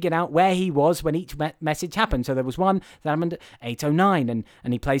he figured out where he was when each message happened. So there was one that happened at 8:09,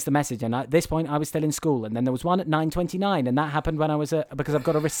 and he plays the message. And at this point, I was still in school. And then there was one at 9:29, and that happened when I was because I've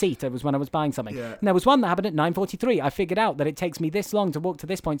got a receipt. It was when I was buying something. Yeah. And there was one that happened at 9:43. I figured out that it takes me this long to walk to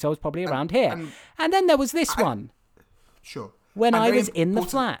this point, so I was probably around here. And then there was this one. Sure. When I was in the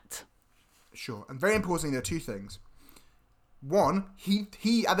flat. Sure. And very importantly, there are 2 things. One,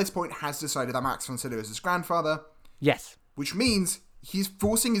 he at this point has decided that Max von Sydow is his grandfather. Yes. Which means he's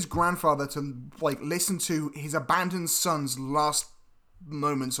forcing his grandfather to like listen to his abandoned son's last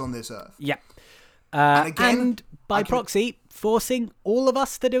moments on this earth. Yeah. And by proxy, forcing all of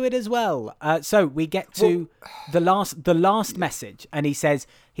us to do it as well. So we get to the last message, and he says,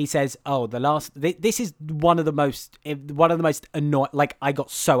 "Oh, the last. This is one of the most annoying. Like, I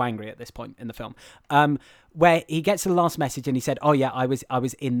got so angry at this point in the film, where he gets to the last message, and he said, "Oh yeah, I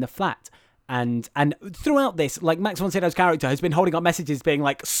was in the flat." And throughout this, like, Max von Sydow's character has been holding up messages, being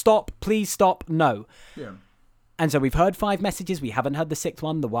like, "Stop, please stop, no." Yeah. And so we've heard 5 messages. We haven't heard the 6th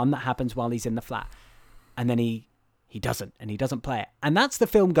one, the one that happens while he's in the flat. And then he doesn't play it. And that's the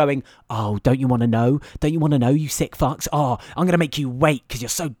film going, "Oh, don't you want to know? Don't you want to know, you sick fucks? Oh, I'm going to make you wait because you're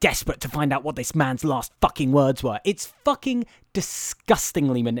so desperate to find out what this man's last fucking words were." It's fucking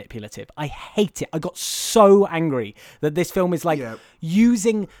disgustingly manipulative. I hate it. I got so angry that this film is like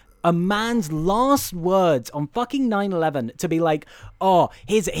using a man's last words on fucking 9/11 to be like, "Oh,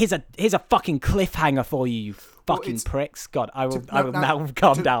 here's a fucking cliffhanger for you fucking pricks." God, I will now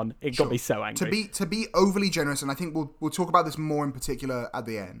calm down. It got me so angry. To be overly generous, and I think we'll talk about this more in particular at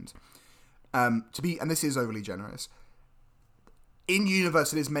the end. And this is overly generous. In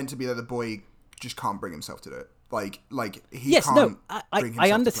universe, it is meant to be that the boy just can't bring himself to do it. Like he can't.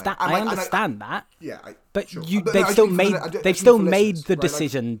 I understand. I understand that. Yeah, but they've still made the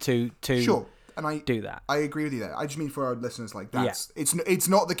decision to sure. And do that. I agree with you there. I just mean for our listeners, like it's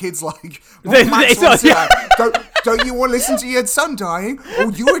not the kids like don't you want to listen to your son dying? Oh,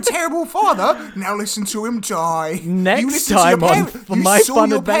 you're a terrible father. Now listen to him die. Next time on My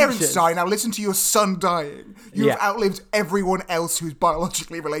Fun Adventures. Parents die. Now listen to your son dying. You've outlived everyone else who's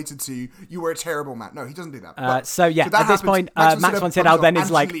biologically related to you. You were a terrible man. No, he doesn't do that. At this point, Max von Sydow then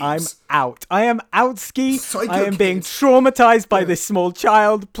is like, "I'm out. I am out, Ski. I am being traumatized by this small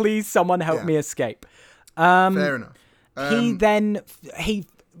child. Please, someone help me escape." Fair enough. He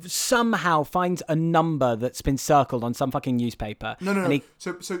somehow finds a number that's been circled on some fucking newspaper. No.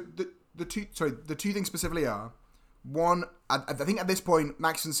 So the two things specifically are, one, I think at this point,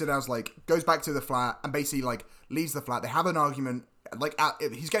 Max von Sydow's like goes back to the flat and basically like leaves the flat. They have an argument. Like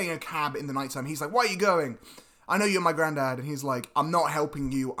he's getting a cab in the nighttime. He's like, "Why are you going? I know you're my granddad." And he's like, "I'm not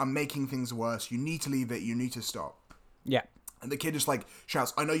helping you. I'm making things worse. You need to leave it. You need to stop." Yeah. And the kid just like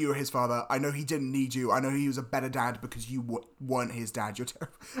shouts, "I know you were his father. I know he didn't need you. I know he was a better dad because you weren't his dad. You're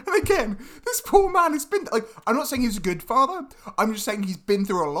terrible." And again, this poor man has been like, I'm not saying he's a good father. I'm just saying he's been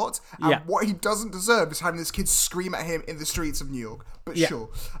through a lot. And what he doesn't deserve is having this kid scream at him in the streets of New York. But sure.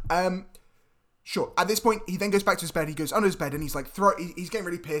 Sure. At this point, he then goes back to his bed. He goes under his bed and he's like, he's getting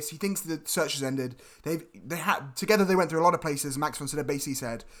really pissed. He thinks the search has ended. Together they went through a lot of places. Max von Sydow basically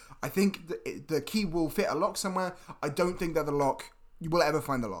said, "I think the key will fit a lock somewhere. I don't think that you will ever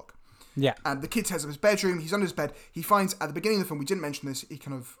find the lock." Yeah. And the kid heads up his bedroom. He's under his bed. He finds, at the beginning of the film, we didn't mention this, he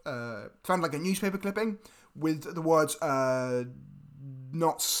kind of found like a newspaper clipping with the words,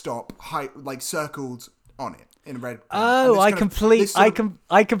 "not stop," like circled on it. In red. Oh, I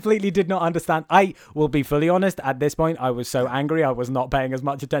completely did not understand. I will be fully honest. At this point, I was so angry. I was not paying as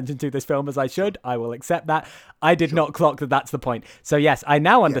much attention to this film as I should. I will accept that. I did not clock that that's the point. So yes, I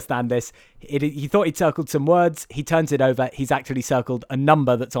now understand this. He thought he'd circled some words. He turns it over. He's actually circled a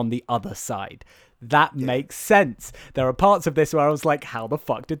number that's on the other side. That makes sense. There are parts of this where I was like, how the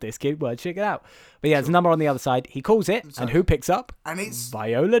fuck did this kid word shit it out? But yeah, there's a number on the other side. He calls it, and who picks up? And it's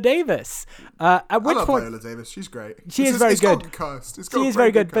Viola Davis. At which point, Viola Davis. She's great. She is very good. She is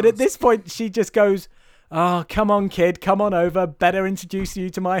very good. But at this point, she just goes, oh, come on, kid, come on over. Better introduce you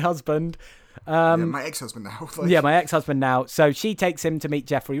to my husband. Yeah, my ex-husband now. Yeah, my ex-husband now. So she takes him to meet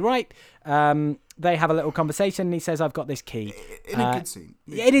Jeffrey Wright. They have a little conversation, and he says, I've got this key. In a good scene.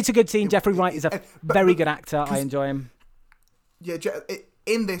 It is a good scene. Jeffrey Wright is a very good actor. I enjoy him. Yeah,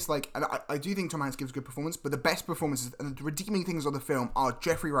 in this, like, and I do think Tom Hanks gives a good performance, but the best performances and the redeeming things of the film are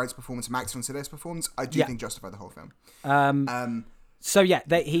Jeffrey Wright's performance and Max von Sydow's performance. I do think justify the whole film. So yeah,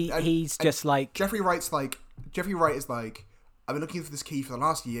 he's just like... Jeffrey Wright is like, I've been looking for this key for the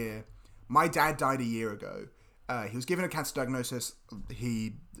last year. My dad died a year ago. He was given a cancer diagnosis.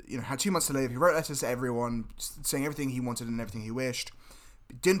 He, had 2 months to live. He wrote letters to everyone, saying everything he wanted and everything he wished.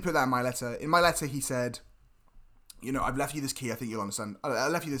 Didn't put that in my letter. In my letter, he said, I've left you this key. I think you'll understand. I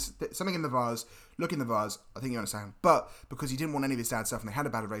left you this something in the vase. Look in the vase. I think you understand. But because he didn't want any of his dad's stuff and they had a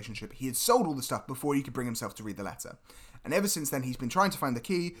bad relationship, he had sold all the stuff before he could bring himself to read the letter. And ever since then, he's been trying to find the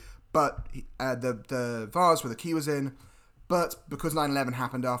key, but the vase where the key was in. But because 9/11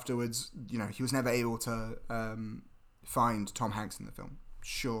 happened afterwards, he was never able to find Tom Hanks in the film.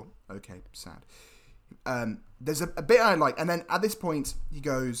 Sure, okay, sad. There's a bit I like, and then at this point he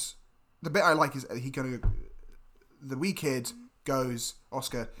goes. The bit I like is the wee kid goes.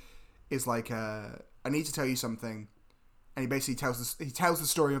 Oscar is like, I need to tell you something, and he basically tells the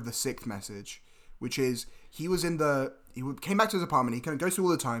story of the 6th message, which is he came back to his apartment. He kind of goes through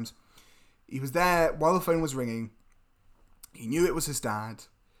all the times. He was there while the phone was ringing. He knew it was his dad,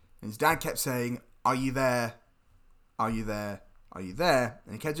 and his dad kept saying, "Are you there? Are you there? Are you there?"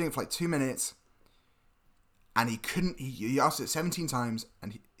 And he kept doing it for like 2 minutes, and he couldn't. He asked it 17 times,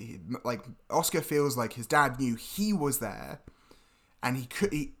 and he like Oscar feels like his dad knew he was there, and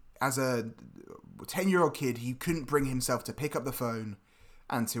he as a 10-year-old kid, he couldn't bring himself to pick up the phone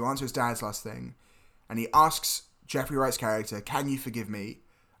and to answer his dad's last thing, and he asks Jeffrey Wright's character, "Can you forgive me?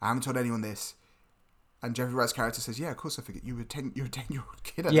 I haven't told anyone this." And Jeffrey Wright's character says, "Yeah, of course I forget. You were a 10-year-old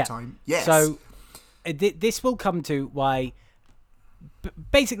kid at the time." Yes. So this will come to why.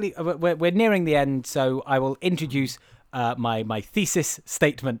 Basically, we're nearing the end. So I will introduce my thesis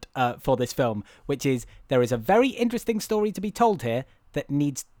statement for this film, which is there is a very interesting story to be told here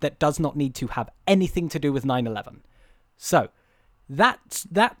that does not need to have anything to do with 9/11. So that's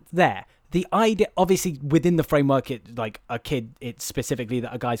there. The idea, obviously, within the framework, it's specifically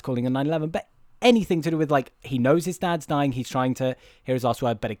that a guy's calling a 9/11, but anything to do with, like, he knows his dad's dying, he's trying to hear his last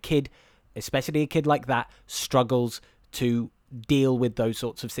word, but a kid, especially a kid like that, struggles to deal with those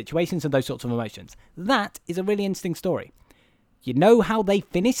sorts of situations and those sorts of emotions. That is a really interesting story. You know how they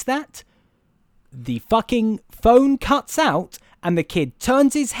finish that? The fucking phone cuts out and the kid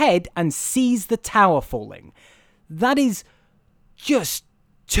turns his head and sees the tower falling. That is just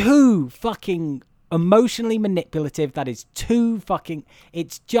too fucking emotionally manipulative. That is too fucking...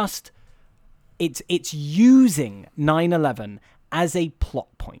 It's just... It's using 9/11 as a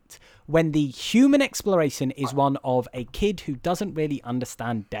plot point when the human exploration is one of a kid who doesn't really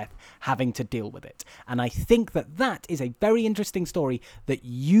understand death having to deal with it. And I think that is a very interesting story that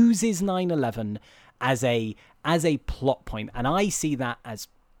uses 9/11 as a plot point. And I see that as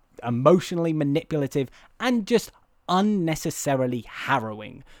emotionally manipulative and just unnecessarily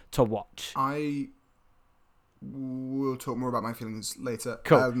harrowing to watch. We'll talk more about my feelings later.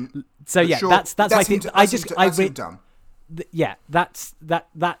 Cool. So yeah, sure, that's my thing. That's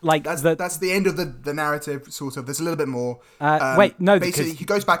the end of the narrative. Sort of. There's a little bit more. Basically, he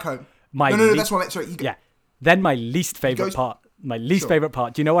goes back home. That's what I meant. Sorry. Then my least favorite part. My least favorite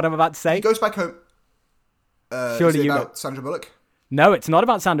part. Do you know what I'm about to say? He goes back home. Surely you about Sandra Bullock? No, it's not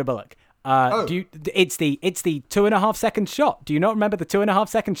about Sandra Bullock. It's the 2.5 second shot. Do you not remember the 2.5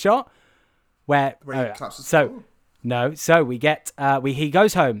 second shot? Where he collapses. So we get he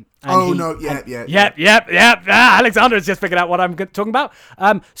goes home. And Alexander has just figured out what I'm talking about.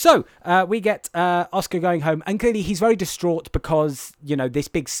 So we get Oscar going home, and clearly he's very distraught because this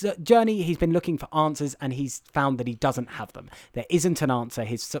big journey. He's been looking for answers, and he's found that he doesn't have them. There isn't an answer.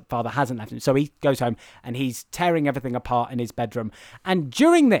 His father hasn't left him, so he goes home and he's tearing everything apart in his bedroom. And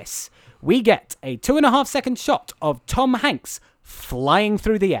during this, we get a 2.5 second shot of Tom Hanks flying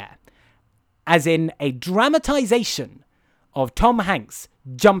through the air. As in a dramatization of Tom Hanks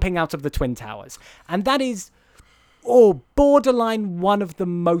jumping out of the Twin Towers. And that is, borderline one of the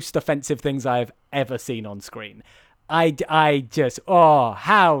most offensive things I have ever seen on screen. I just,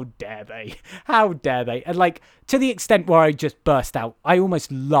 how dare they? How dare they? And to the extent where I just burst out, I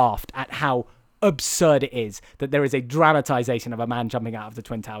almost laughed at how absurd it is that there is a dramatization of a man jumping out of the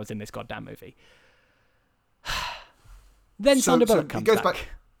Twin Towers in this goddamn movie. Then Sandra Bullock comes back.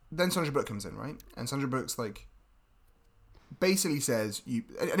 Then Sandra Bullock comes in, right? And Sandra Bullock's like, basically says,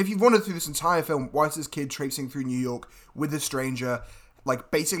 and if you've wondered through this entire film, why is this kid traipsing through New York with a stranger?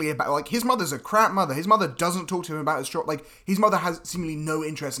 Like, basically about, like, his mother's a crap mother. His mother doesn't talk to him about his trauma. Like, his mother has seemingly no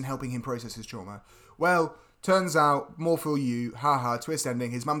interest in helping him process his trauma. Well, turns out, more for you, haha, twist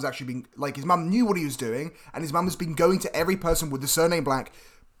ending. His mum's actually been, like, his mum knew what he was doing, and his mum has been going to every person with the surname Black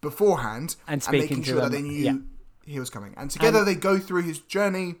beforehand and making sure that they knew he was coming. And together they go through his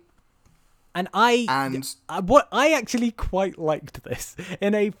journey. And I actually quite liked this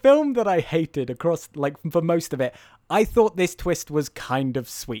in a film that I hated across, like, for most of it. I thought this twist was kind of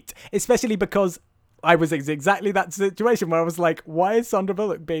sweet, especially because I was in exactly that situation where I was like, why is Sandra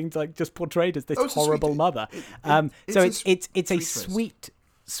Bullock being like just portrayed as this horrible mother? So it's a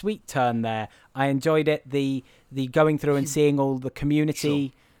sweet turn there. I enjoyed it. The going through and seeing all the community.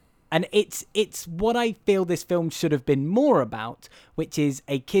 Sure. And it's what I feel this film should have been more about, which is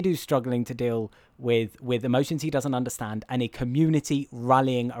a kid who's struggling to deal with emotions he doesn't understand and a community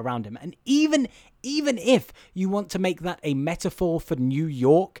rallying around him. And even if you want to make that a metaphor for New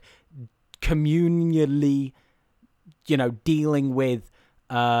York communally, dealing with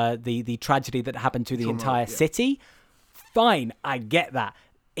the tragedy that happened to the entire city, fine, I get that.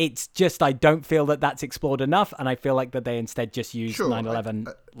 It's just I don't feel that that's explored enough, and I feel like that they instead just use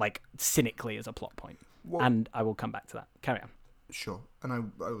 9/11 like cynically as a plot point. Well, and I will come back to that. Carry on. Sure, and I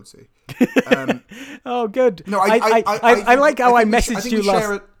will see. Oh, good. No, I like how I messaged you last.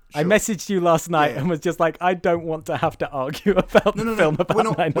 Sure. I messaged you last night and was just like, I don't want to have to argue about the film about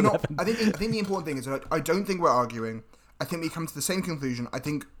 9/11. I think the important thing is that I don't think we're arguing. I think we come to the same conclusion. I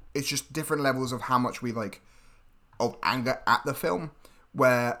think it's just different levels of how much we of anger at the film.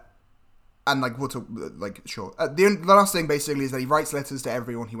 Where, and like, what's sure. The last thing basically is that he writes letters to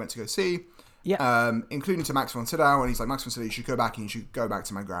everyone he went to go see, including to Max von Sydow, and he's like, Max von Sydow, you should go back and you should go back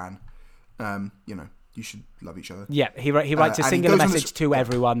to my gran. You should love each other. Yeah, he writes a singular message to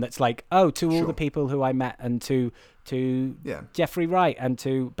everyone that's like, to all the people who I met and to Jeffrey Wright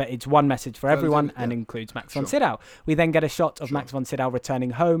but it's one message for everyone and includes Max von Sydow. We then get a shot of Max von Sydow returning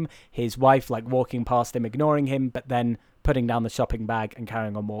home, his wife like walking past him, ignoring him, but then putting down the shopping bag and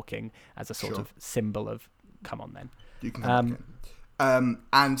carrying on walking as a sort of symbol of, come on then. You can come back in.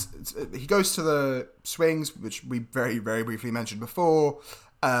 And he goes to the swings, which we very, very briefly mentioned before,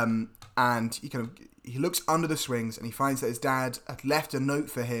 and he looks under the swings and he finds that his dad had left a note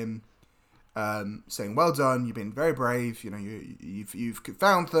for him saying, well done, you've been very brave, you've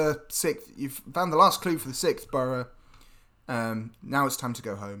found you've found the last clue for the 6th borough. Now it's time to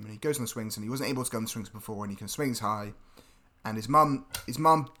go home. And he goes on the swings, and he wasn't able to go on the swings before, and he can swings high. And his mum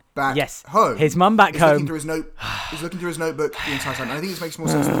back home. His mum back home. He's looking through his notebook the entire time. And I think this makes more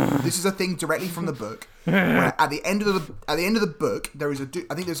sense. This is a thing directly from the book. Where at the end of the book, there is I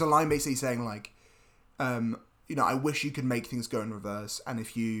think there's a line basically saying like, I wish you could make things go in reverse. And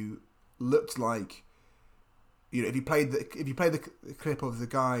if you looked like, if you played the clip of the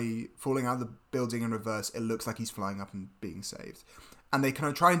guy falling out of the building in reverse, it looks like he's flying up and being saved. And they kind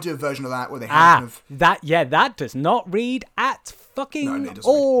of try and do a version of that where they have that does not read at fucking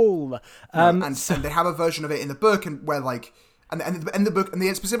all. And they have a version of it in the book, and where like, and the book, and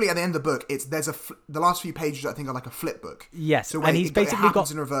specifically at the end of the book, the last few pages I think are like a flip book. Yes, so and he's basically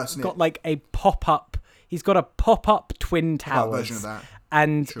got like a pop up. He's got a pop up Twin Towers version of that.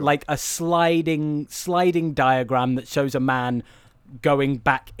 And like a sliding diagram that shows a man going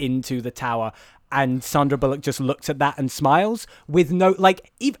back into the tower, and Sandra Bullock just looks at that and smiles with no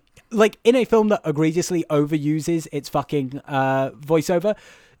in a film that egregiously overuses its fucking voiceover.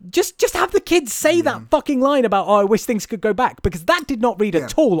 Just have the kids say that fucking line about, I wish things could go back, because that did not read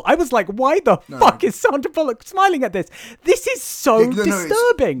at all. I was like, why the fuck is Sandra Bullock smiling at this? This is so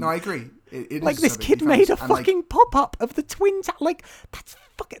disturbing. No, I agree. It like this kid made a fucking pop-up of the twins. Like, that's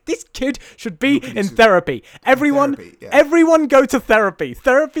fucking. This kid should be in therapy. Everyone go to therapy.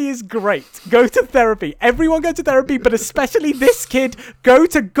 Therapy is great. Go to therapy. Everyone go to therapy, but especially this kid, go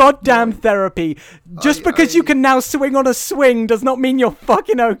to goddamn therapy. Just because you can now swing on a swing does not mean you're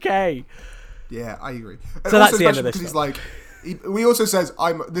fucking okay. Yeah, I agree. So that's the end of this. He's like, he also says,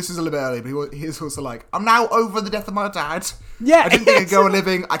 this is a little bit early, but he's also like, I'm now over the death of my dad. Yeah. I didn't think I'd go on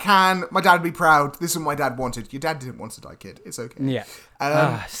living. I can. My dad would be proud. This is what my dad wanted. Your dad didn't want to die, kid. It's okay.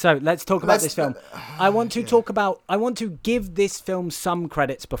 Yeah. So let's talk about this film. I want to give this film some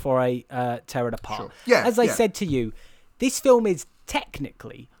credits before I tear it apart. Sure. Yeah. As I said to you, this film is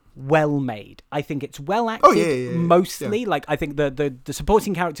technically well made. I think it's well acted mostly. Yeah. Like, I think the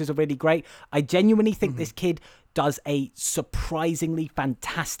supporting characters are really great. I genuinely think this kid does a surprisingly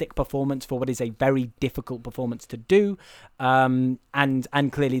fantastic performance for what is a very difficult performance to do, and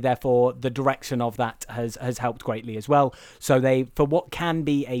clearly, therefore, the direction of that has helped greatly as well. So they, for what can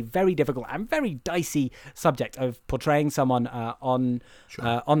be a very difficult and very dicey subject of portraying someone on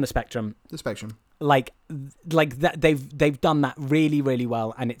the spectrum, like that, they've done that really, really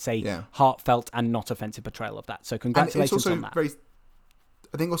well, and it's a heartfelt and not offensive portrayal of that. So congratulations on that.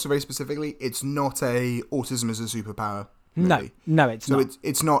 I think also very specifically, it's not a autism is a superpower movie. No, it's not. So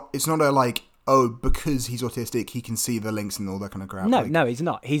it's not a like, oh, because he's autistic, he can see the links and all that kind of crap. No, he's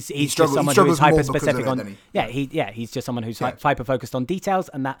not. He's just someone who is hyper specific on. He's just someone who's hyper focused on details,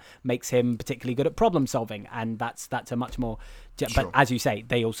 and that makes him particularly good at problem solving. And that's a much more. But as you say,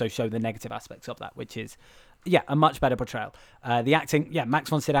 they also show the negative aspects of that, which is. Yeah, a much better portrayal. The acting, Max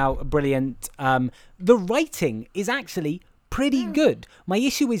von Sydow, brilliant. The writing is actually pretty good. My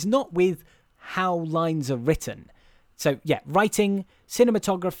issue is not with how lines are written. So, writing,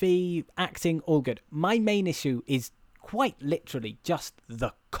 cinematography, acting, all good. My main issue is quite literally just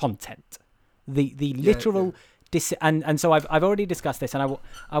the content. The literal... And so I've already discussed this, and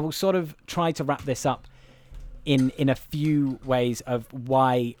I will sort of try to wrap this up in a few ways of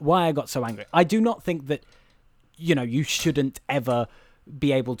why I got so angry. I do not think that, you shouldn't ever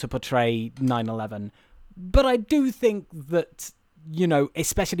be able to portray 9/11. But I do think that,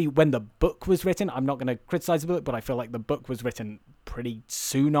 especially when the book was written, I'm not going to criticize the book, but I feel like the book was written pretty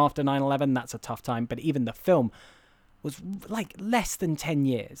soon after 9/11. That's a tough time. But even the film was like less than 10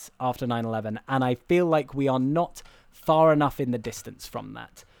 years after 9/11. And I feel like we are not far enough in the distance from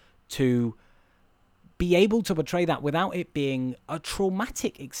that to be able to portray that without it being a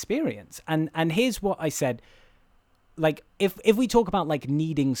traumatic experience. And here's what I said. Like, if we talk about, like,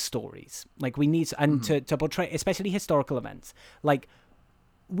 needing stories, like, we need, and to portray, especially historical events, like,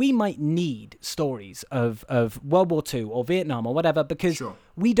 we might need stories of World War II or Vietnam or whatever, because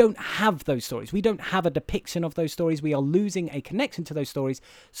we don't have those stories. We don't have a depiction of those stories. We are losing a connection to those stories.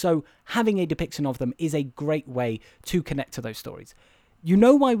 So having a depiction of them is a great way to connect to those stories. You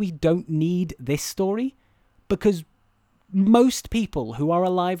know why we don't need this story? Because most people who are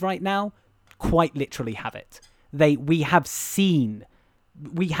alive right now quite literally have it. We have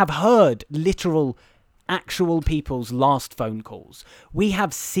heard literal, actual people's last phone calls. We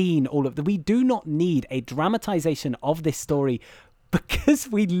have seen all of we do not need a dramatization of this story because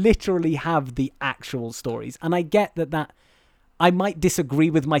we literally have the actual stories. And I get that I might disagree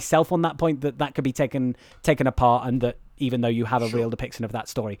with myself on that point, that could be taken apart, and that even though you have a real depiction of that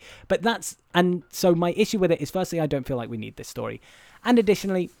story. But so my issue with it is, firstly, I don't feel like we need this story. And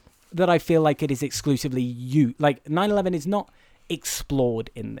additionally, that I feel like it is exclusively like 9/11 is not explored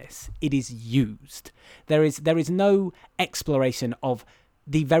in this. It is used. There is no exploration of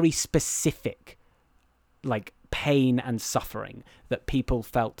the very specific, like, pain and suffering that people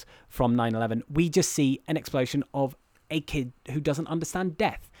felt from 9/11. We just see an explosion of a kid who doesn't understand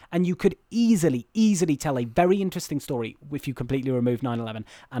death. And you could easily tell a very interesting story if you completely remove 9/11,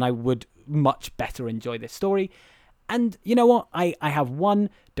 and I would much better enjoy this story. And you know what? I have one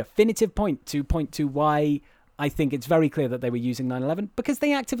definitive point to why I think it's very clear that they were using 9/11, because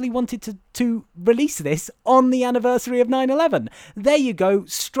they actively wanted to release this on the anniversary of 9/11. There you go,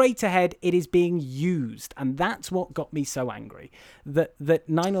 straight ahead, it is being used. And that's what got me so angry. That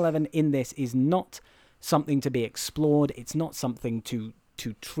 9/11 in this is not something to be explored. It's not something to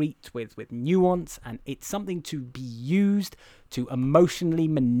treat with nuance, and it's something to be used to emotionally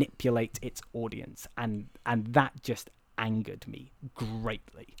manipulate its audience, and that just angered me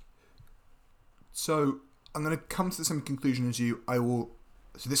greatly. So I'm going to come to the same conclusion as you.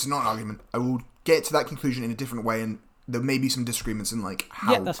 So this is not an argument. I will get to that conclusion in a different way, and there may be some disagreements in like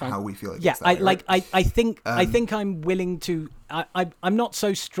how we feel. I think I'm willing to. I'm not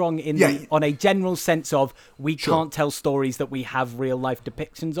so strong on a general sense of we can't tell stories that we have real life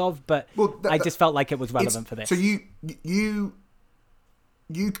depictions of, but I just felt like it was relevant for this. So you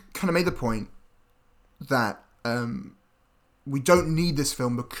kind of made the point that we don't need this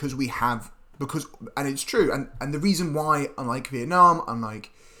film because and it's true, and the reason why, unlike Vietnam,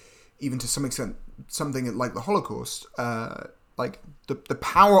 unlike even to some extent something like the Holocaust, like the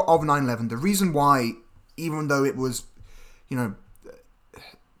power of 9/11, the reason why, even though it was,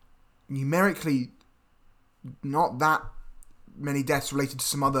 numerically not that many deaths related to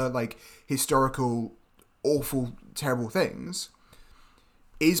some other like historical awful terrible things,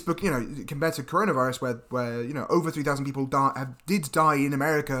 is, compared to coronavirus, where over 3,000 people did die in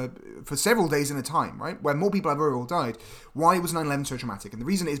America for several days in a time, right? Where more people have overall died. Why was 9/11 so traumatic? And the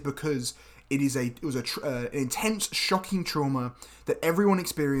reason is because it was an intense, shocking trauma that everyone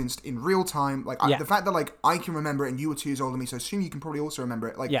experienced in real time. Like the fact that like I can remember it, and you were 2 years older than me, so I assume you can probably also remember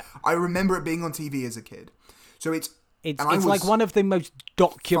it. Like I remember it being on TV as a kid, so it's like one of the most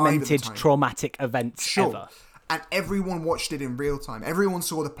documented traumatic events ever. And everyone watched it in real time. Everyone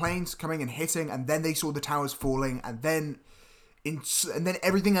saw the planes coming and hitting, and then they saw the towers falling, and then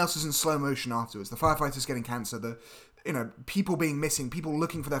everything else is in slow motion afterwards. The firefighters getting cancer, people being missing, people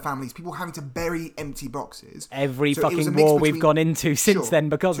looking for their families, people having to bury empty boxes. Every fucking war we've gone into since then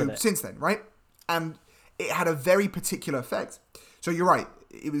because of it. Since then, right? And it had a very particular effect. So you're right.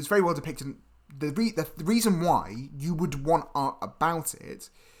 It was very well depicted. The reason why you would want art about it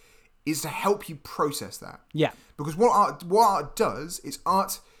is to help you process that. Yeah. Because what art does is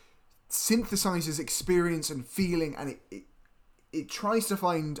art synthesizes experience and feeling, and it tries to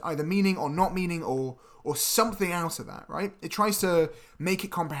find either meaning or not meaning or something out of that, right? It tries to make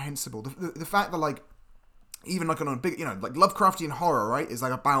it comprehensible. The fact that like even like on a big, like Lovecraftian horror, right, is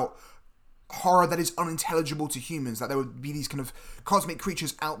like about horror that is unintelligible to humans, that there would be these kind of cosmic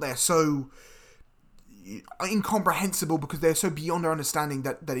creatures out there so incomprehensible because they're so beyond our understanding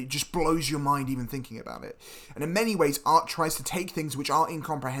that it just blows your mind even thinking about it. And in many ways, art tries to take things which are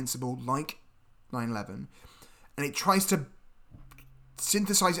incomprehensible, like 9/11, and it tries to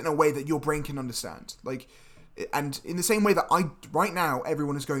synthesize it in a way that your brain can understand. Like, and in the same way that right now,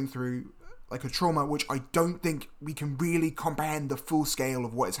 everyone is going through like a trauma, which I don't think we can really comprehend the full scale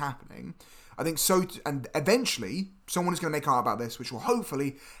of what is happening. I think so, and eventually, someone is going to make art about this, which will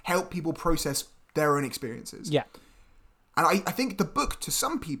hopefully help people process their own experiences. Yeah. And I think the book, to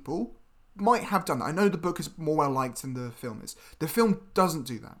some people, might have done that. I know the book is more well liked than the film is. The film doesn't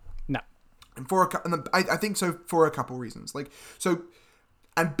do that. No. And I think so for a couple reasons.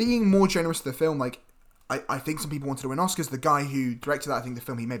 And being more generous to the film, like, I think some people wanted to win Oscars. The guy who directed that, I think the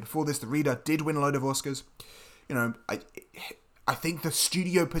film he made before this, The Reader, did win a load of Oscars. I think the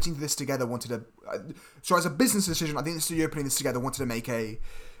studio putting this together wanted to... so as a business decision, I think the studio putting this together wanted to make a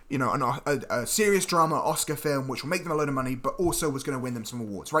serious drama Oscar film, which will make them a load of money, but also was going to win them some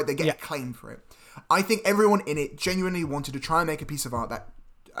awards, right? They get acclaim for it. I think everyone in it genuinely wanted to try and make a piece of art that,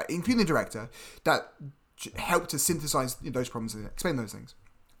 including the director, that helped to synthesize those problems and explain those things.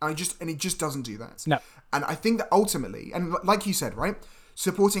 And it just doesn't do that. No. And I think that ultimately, and like you said, right?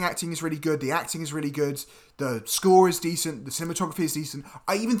 Supporting acting is really good. The acting is really good. The score is decent. The cinematography is decent.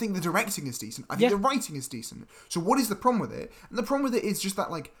 I even think the directing is decent. I think the writing is decent. So what is the problem with it? And the problem with it is just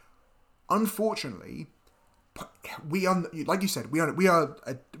that, like, unfortunately, we are, like you said, we are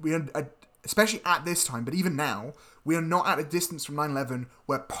especially at this time, but even now, we are not at a distance from 9/11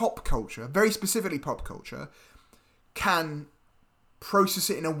 where pop culture, very specifically pop culture, can process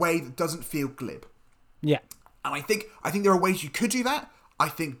it in a way that doesn't feel glib. Yeah. And I think there are ways you could do that. I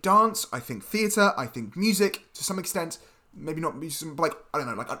think dance, I think theatre, I think music, to some extent, maybe not music, but like, I don't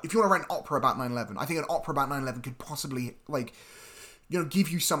know, like, if you want to write an opera about 9/11, I think an opera about 9/11 could possibly, like, give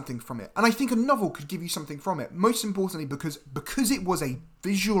you something from it. And I think a novel could give you something from it. Most importantly, because it was a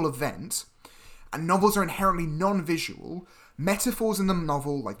visual event, and novels are inherently non-visual, metaphors in the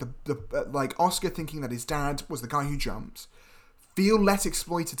novel, like like Oscar thinking that his dad was the guy who jumped, feel less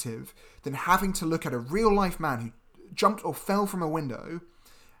exploitative than having to look at a real-life man who jumped or fell from a window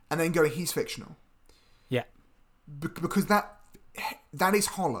and then go, he's fictional. Yeah. Because that is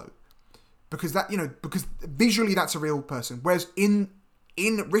hollow. Because because visually that's a real person. Whereas in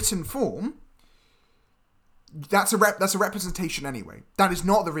written form, that's a representation anyway. That is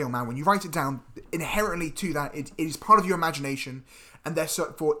not the real man. When you write it down, inherently to that, it is part of your imagination, and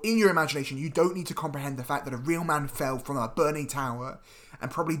therefore in your imagination you don't need to comprehend the fact that a real man fell from a burning tower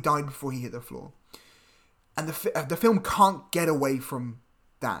and probably died before he hit the floor. And the film can't get away from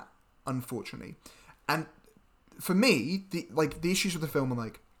that, unfortunately. And for me, the issues with the film are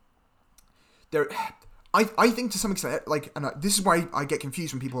like, I think to some extent, like, and this is why I get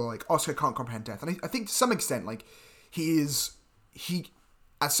confused when people are like, Oscar can't comprehend death. And I think to some extent, like, he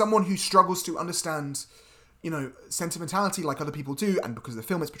as someone who struggles to understand, sentimentality like other people do, and because the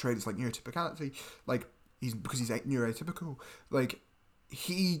film is portrayed as like neurotypicality, like, because he's neurotypical, like,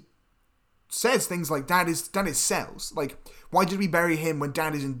 he says things like, Dad is cells. Like, why did we bury him when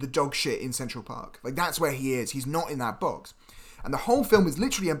Dad is in the dog shit in Central Park? Like, that's where he is. He's not in that box. And the whole film is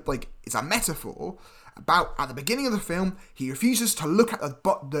literally it's a metaphor about, at the beginning of the film, he refuses to look at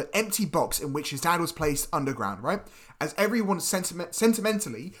the empty box in which his dad was placed underground, right? As everyone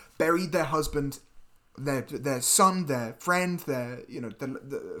sentimentally buried their husband, their son, their friend, their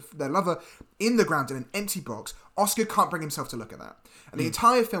lover in the ground in an empty box. Oscar can't bring himself to look at that. And the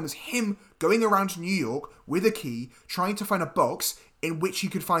entire film is him going around New York with a key, trying to find a box in which he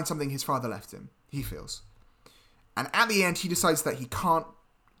could find something his father left him, he feels. And at the end, he decides that he can't.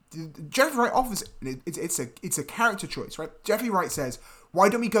 Jeffrey Wright offers it's a character choice, right? Jeffrey Wright says, "Why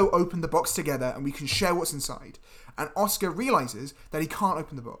don't we go open the box together and we can share what's inside?" And Oscar realizes that he can't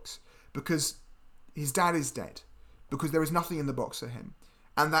open the box because his dad is dead, because there is nothing in the box for him,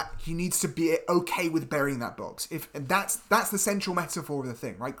 and that he needs to be okay with burying that box. And that's the central metaphor of the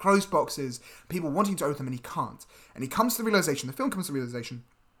thing, right? Closed boxes, people wanting to open them, and he can't. And he comes to the realization. The film comes to the realization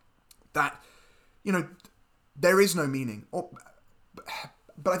that, you know, there is no meaning.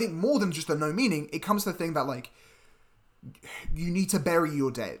 But I think more than just the no meaning, it comes to the thing that, like, you need to bury your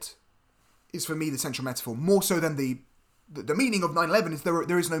dead is, for me, the central metaphor. More so than the meaning of 9/11 is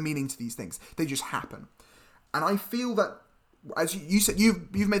there is no meaning to these things. They just happen. And I feel that, as you said,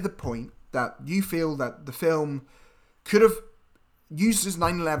 you've made the point that you feel that the film could have used as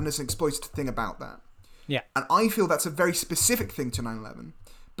 9/11 as an exploitative thing about that. Yeah. And I feel that's a very specific thing to 9/11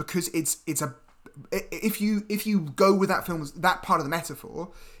 because if you go with that film, that part of the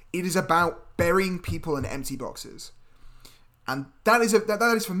metaphor, it is about burying people in empty boxes. And that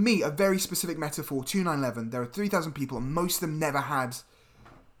is for me a very specific metaphor to 9/11. There are 3,000 people, and most of them never had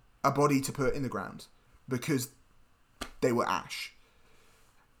a body to put in the ground because they were ash.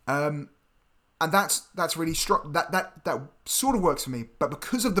 And that's really strong. That sort of works for me. But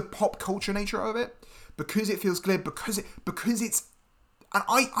because of the pop culture nature of it, because it feels glib, because it's. And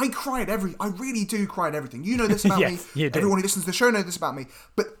I cry I really do cry at everything. You know this about Yes, me. you do. Everyone who listens to the show knows this about me.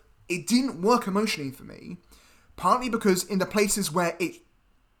 But it didn't work emotionally for me. Partly because in the places where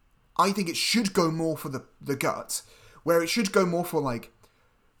I think it should go more for the gut, where it should go more for, like,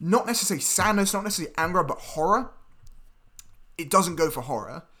 not necessarily sadness, not necessarily anger, but horror, it doesn't go for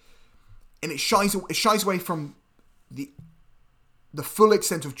horror. And it shies away from the full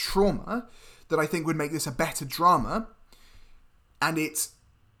extent of trauma that I think would make this a better drama. And it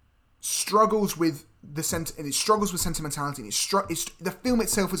struggles with sentimentality. And the film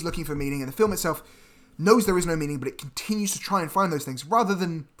itself is looking for meaning, and the film itself knows there is no meaning, but it continues to try and find those things rather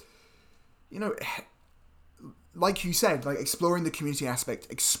than, you know, like you said, like exploring the community aspect,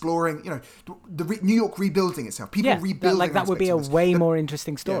 exploring, you know, the New York rebuilding itself. People rebuilding. That would be a way more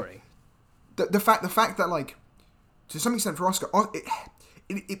interesting story. Yeah. The fact that, like, to some extent for Oscar,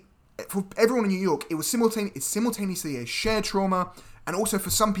 for everyone in New York, it's simultaneously a shared trauma, and also for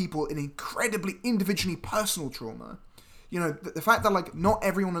some people an incredibly individually personal trauma. You know, the fact that, like, not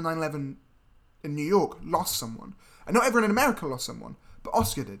everyone on 9/11 in New York lost someone, and not everyone in America lost someone, but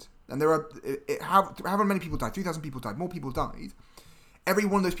Oscar did. And there are however many people died, 3,000 people died, more people died. Every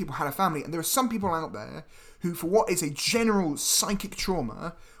one of those people had a family, and there are some people out there who, for what is a general psychic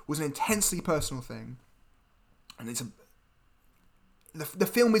trauma, was an intensely personal thing. And the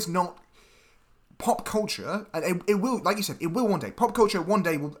film is not pop culture, and it will, like you said, it will one day. Pop culture one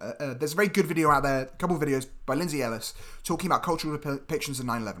day will. There's a very good video out there, a couple of videos by Lindsay Ellis talking about cultural depictions of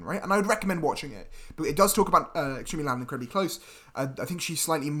 9/11, right? And I would recommend watching it. But it does talk about Extremely Loud and Incredibly Close. I think she's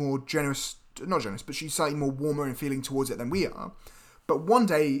slightly more not generous, but she's slightly more warmer in feeling towards it than we are. But one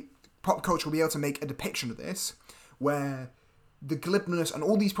day, pop culture will be able to make a depiction of this where the glibness and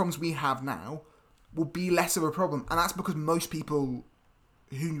all these problems we have now will be less of a problem, and that's because most people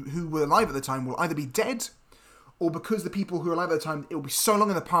who were alive at the time will either be dead, or because the people who are alive at the time, it will be so long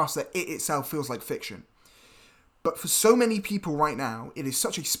in the past that it itself feels like fiction. But for so many people right now, it is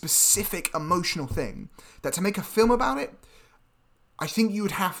such a specific emotional thing that to make a film about it, I think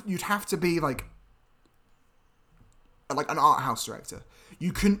you'd have to be like an art house director.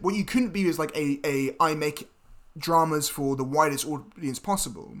 What you couldn't be is like I make dramas for the widest audience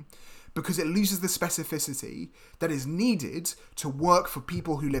possible, because it loses the specificity that is needed to work for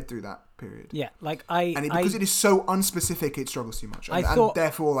people who lived through that period. Yeah, like because it is so unspecific, it struggles too much, and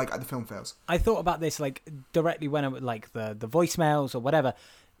therefore, like, the film fails. I thought about this, like, directly when I would, like, the voicemails or whatever.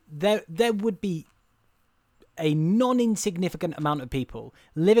 There would be a non-insignificant amount of people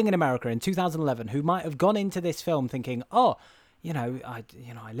living in America in 2011 who might have gone into this film thinking, oh, I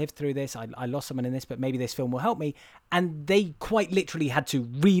lived through this, I lost someone in this, but maybe this film will help me. And they quite literally had to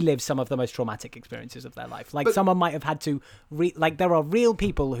relive some of the most traumatic experiences of their life. Like, someone might have had to, there are real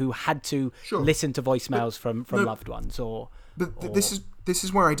people who had to listen to voicemails from loved ones. This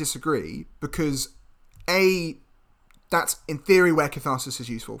is where I disagree, because that's in theory where catharsis is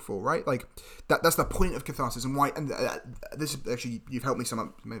useful for, right? Like, that's the point of catharsis, and why. And this is actually, you've helped me sum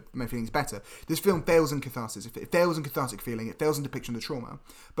up my feelings better. This film fails in catharsis. It fails in cathartic feeling. It fails in depiction of the trauma.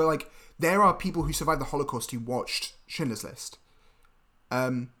 But, like, there are people who survived the Holocaust who watched Schindler's List,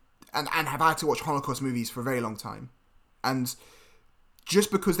 and have had to watch Holocaust movies for a very long time, and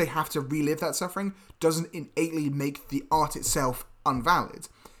just because they have to relive that suffering doesn't innately make the art itself unvalid.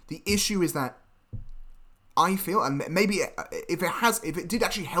 The issue is that I feel, and maybe if it did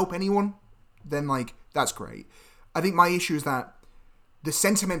actually help anyone, then like that's great. I think my issue is that the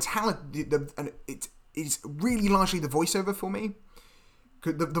sentimentality, and it's really largely the voiceover for me.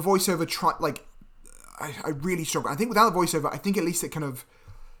 The voiceover I really struggle. I think without the voiceover, I think at least it kind of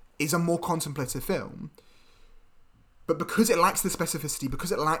is a more contemplative film. But because it lacks the specificity,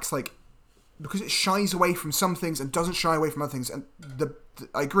 because it shies away from some things and doesn't shy away from other things, and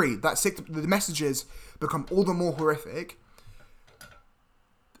I agree that the messages become all the more horrific.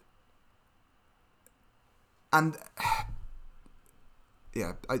 And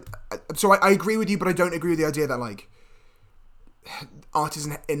yeah, so I agree with you, but I don't agree with the idea that like art is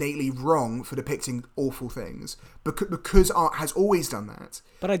innately wrong for depicting awful things because art has always done that.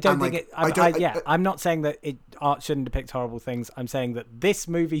 But I don't think I'm not saying that art shouldn't depict horrible things. I'm saying that this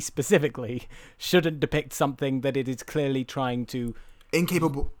movie specifically shouldn't depict something that it is clearly trying to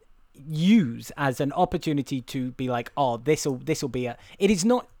use as an opportunity to be like, oh, this'll be a. It is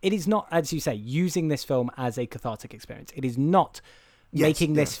not, as you say, using this film as a cathartic experience. It is not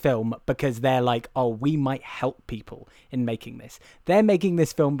making this film because they're like, oh, we might help people in making this. They're making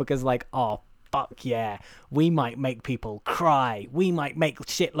this film because like, oh, fuck yeah, we might make people cry. We might make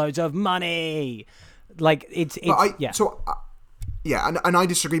shitloads of money. Like and I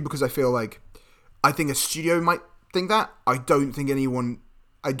disagree because I feel like I think a studio might think that. I don't think anyone.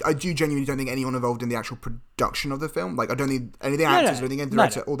 I do genuinely don't think anyone involved in the actual production of the film. Like, I don't think any of the actors, I don't think any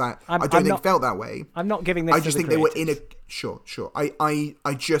director, all that. I don't think felt that way. I'm not giving this. I just think they were Sure. I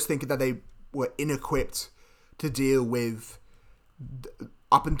just think that they were inequipped to deal with,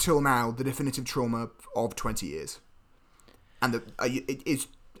 up until now, the definitive trauma of 20 years, and it is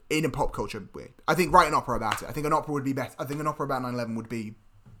in a pop culture way. I think write an opera about it. I think an opera would be better. I think an opera about 9/11 would be,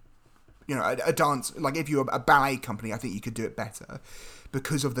 a dance. Like if you're a ballet company, I think you could do it better.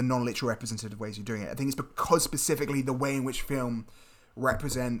 Because of the non-literal representative ways you're doing it. I think it's because specifically the way in which film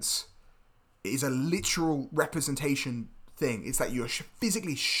represents is a literal representation thing. It's that you're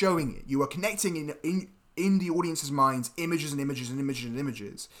physically showing it. You are connecting in the audience's minds images and images and images and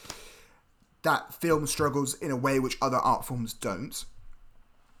images. That film struggles in a way which other art forms don't.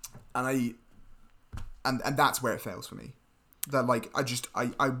 And that's where it fails for me. That like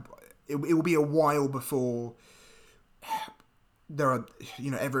it will be a while before there are,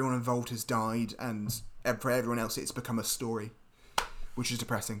 everyone involved has died, and for everyone else, it's become a story, which is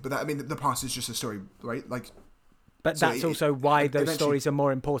depressing. But the past is just a story, right? Like, but so that's also why those stories are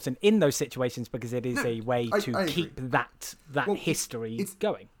more important in those situations, because it is a way to keep that history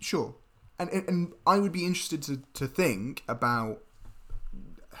going. Sure, and I would be interested to think about,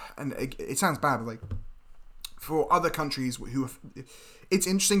 and it sounds bad, but like for other countries who have, it's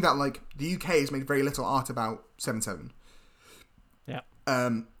interesting that like the UK has made very little art about 7/7. Yeah.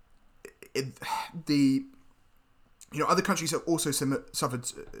 Other countries have also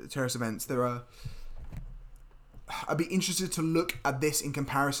suffered terrorist events. I'd be interested to look at this in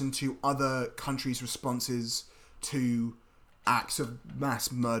comparison to other countries' responses to acts of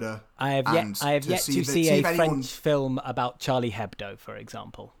mass murder. I have yet to see a French film about Charlie Hebdo, for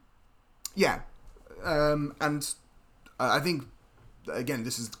example. Yeah, and I think again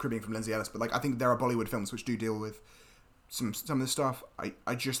this is Caribbean from Lindsay Ellis, but like I think there are Bollywood films which do deal with some of this stuff.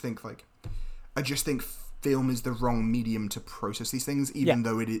 I just think film is the wrong medium to process these things, even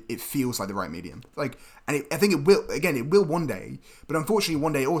though it feels like the right medium. Like, and I think it will one day, but unfortunately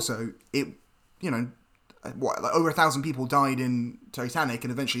one day also over 1,000 people died in Titanic,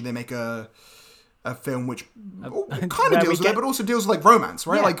 and eventually they make a film which kind of deals with it, but also deals with like romance,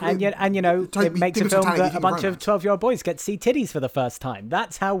 right? Yeah, it makes a film that a bunch of 12-year-old boys get to see titties for the first time.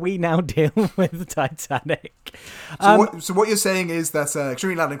 That's how we now deal with Titanic. So what you're saying is that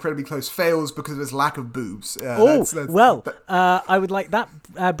Extremely Loud and Incredibly Close fails because of its lack of boobs. I would like that.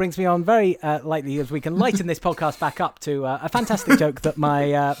 Brings me on very lightly as we can lighten this podcast back up to a fantastic joke that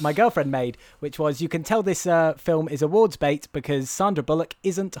my girlfriend made, which was, you can tell this film is awards bait because Sandra Bullock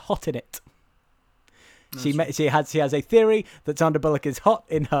isn't hot in it. She has a theory that Sandra Bullock is hot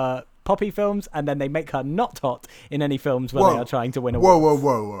in her Poppy films, and then they make her not hot in any films where they are trying to win awards.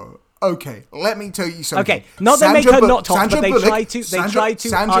 Whoa. Okay, let me tell you something. Okay, not they make her not hot, but they try to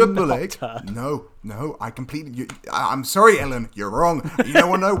Sandra Bullock. Her. No, I completely. I'm sorry, Ellen, you're wrong. You don't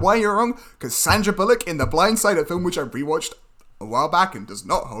want to know why you're wrong? Because Sandra Bullock in The Blind Side, a film which I rewatched a while back and does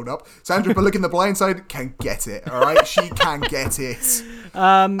not hold up. Sandra Bullock in The Blind Side can get it, all right? She can get it.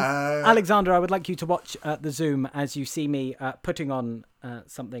 Alexander, I would like you to watch the Zoom as you see me putting on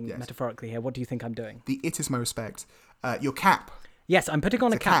something metaphorically here. What do you think I'm doing? It is my respect. Your cap. Yes, I'm putting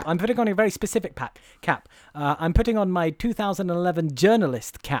on a cap. cap. I'm putting on a very specific cap. I'm putting on my 2011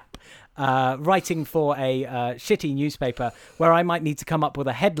 journalist cap, writing for a shitty newspaper where I might need to come up with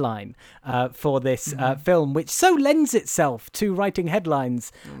a headline for this film, which so lends itself to writing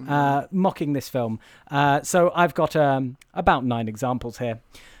headlines mocking this film. So I've got about 9 examples here.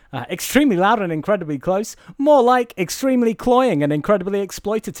 Extremely loud and incredibly close. More like extremely cloying and incredibly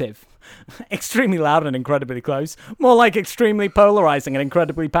exploitative. Extremely loud and incredibly close. More like extremely polarizing and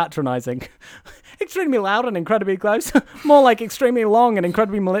incredibly patronizing. Extremely loud and incredibly close. More like extremely long and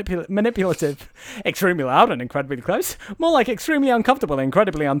incredibly manipulative. Extremely loud and incredibly close. More like extremely uncomfortable and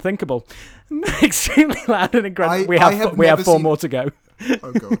incredibly unthinkable. Extremely loud and incredibly... We have 4 more to go.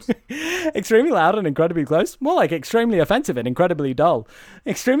 Oh, God. Extremely loud and incredibly close. More like extremely offensive and incredibly dull.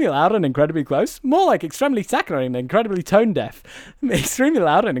 Extremely loud and incredibly close. More like extremely saccharine and incredibly tone deaf. Extremely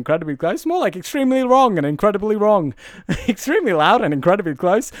loud and incredibly close. More like extremely wrong and incredibly wrong. Extremely loud and incredibly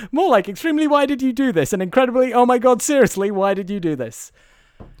close. More like extremely why did you do this? And incredibly, oh my God, seriously, why did you do this?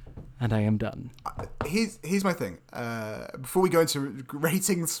 And I am done. Here's my thing. Before we go into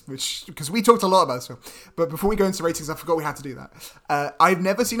ratings, because we talked a lot about this film, but before we go into ratings, I forgot we had to do that. I've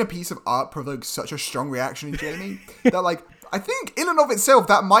never seen a piece of art provoke such a strong reaction in Jamie that, like, I think in and of itself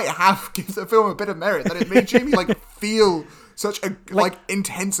that might have given the film a bit of merit, that it made Jamie like feel such a like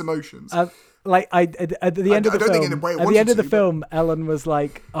intense emotions. At the end of the film, Ellen was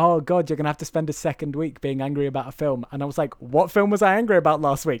like, "Oh God, you're gonna have to spend a second week being angry about a film," and I was like, "What film was I angry about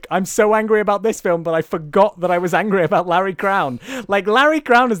last week? I'm so angry about this film that I forgot that I was angry about Larry Crown. Like, Larry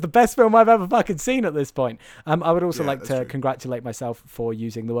Crown is the best film I've ever fucking seen at this point." I would also like to congratulate myself for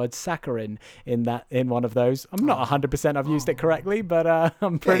using the word saccharine in one of those. I'm not 100% I've used it correctly, but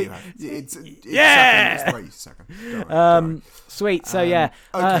I'm pretty. Yeah, it's saccharine. Sweet. So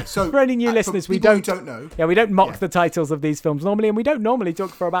okay, so for any new listeners, we don't know. Yeah, we don't mock the titles of these films normally, and we don't normally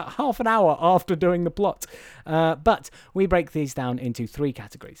talk for about half an hour after doing the plot. But we break these down into 3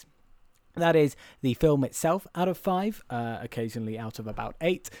 categories. That is the film itself out of 5, occasionally out of about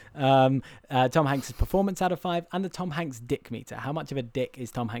 8. Tom Hanks' performance out of 5, and the Tom Hanks dick meter. How much of a dick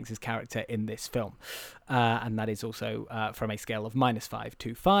is Tom Hanks' character in this film? And that is also from a scale of -5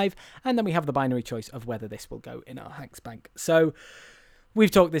 to 5. And then we have the binary choice of whether this will go in our Hanks bank. So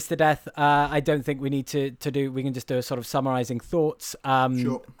we've talked this to death. I don't think we need to do... We can just do a sort of summarizing thoughts.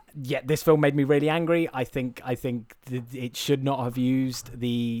 Sure. Yeah, this film made me really angry. I think it should not have used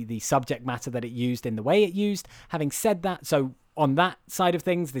the subject matter that it used in the way it used. Having said that, so on that side of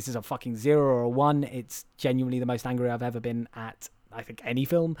things, this is a fucking 0 or a 1. It's genuinely the most angry I've ever been at, I think, any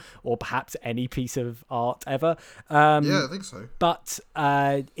film or perhaps any piece of art ever. Yeah, I think so. But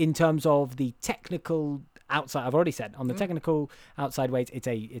in terms of the technical outside, I've already said on the technical outside weight, it's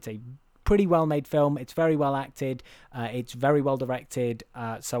a pretty well made film. It's very well acted. It's very well directed.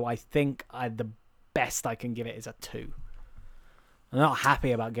 So I think the best I can give it is a 2. I'm not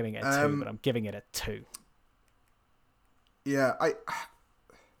happy about giving it a 2, but I'm giving it a 2. Yeah,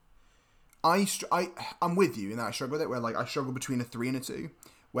 I'm with you in that I struggle with it, where like I struggle between a 3 and a 2,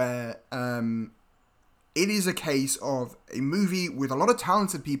 where it is a case of a movie with a lot of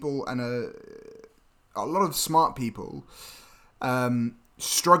talented people and a lot of smart people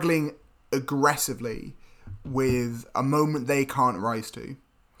struggling aggressively with a moment they can't rise to,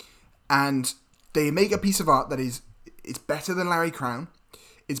 and they make a piece of art that it's better than Larry Crown.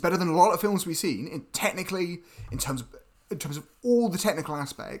 It's better than a lot of films we've seen in terms of all the technical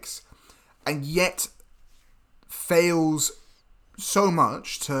aspects, and yet fails so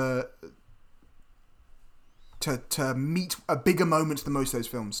much to meet a bigger moment than most of those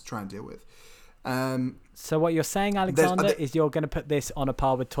films try and deal with. So what you're saying, Alexander, is you're going to put this on a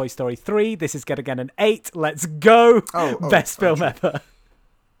par with Toy Story 3. This is going to get an 8. Let's go. Best film ever.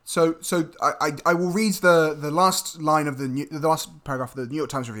 So I will read the last line of the last paragraph of the New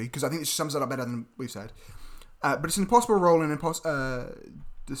York Times review, because I think it sums it up better than we've said. But it's an impossible role in an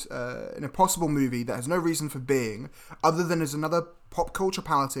impossible movie that has no reason for being other than as another pop culture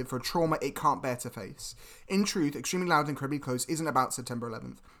palliative for a trauma it can't bear to face. In truth, Extremely Loud and Incredibly Close isn't about September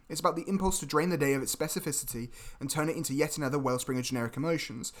 11th. It's about the impulse to drain the day of its specificity and turn it into yet another wellspring of generic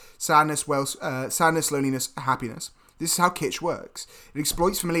emotions. Sadness, loneliness, happiness. This is how kitsch works. It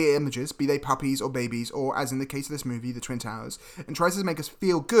exploits familiar images, be they puppies or babies, or, as in the case of this movie, the Twin Towers, and tries to make us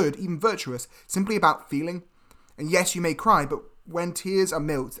feel good, even virtuous, simply about feeling. And yes, you may cry, but when tears are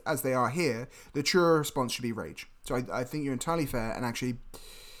milked, as they are here, the truer response should be rage. So I think you're entirely fair, and actually,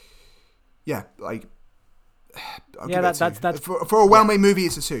 yeah, like, that's for a well-made movie,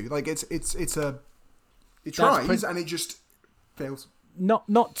 it's a 2. Like, it tries and it just fails.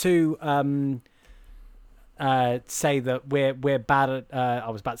 Not to say that we're bad at I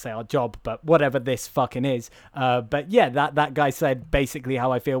was about to say our job, but whatever this fucking is. But yeah, that guy said basically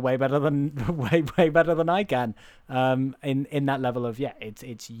how I feel way better than way better than I can. In that level of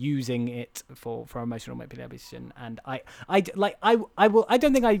it's using it for emotional manipulation, and I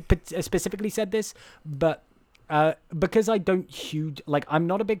don't think I specifically said this, but because I don't I'm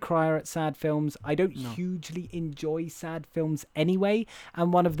not a big crier at sad films. I don't hugely enjoy sad films anyway.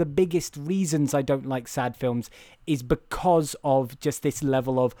 And one of the biggest reasons I don't like sad films is because of just this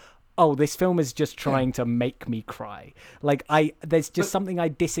level of, oh, this film is just trying to make me cry. There's just something I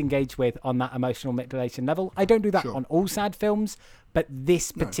disengage with on that emotional manipulation level. I don't do that on all sad films, but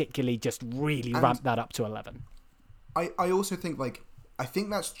this particularly just really ramped that up to 11. I also think I think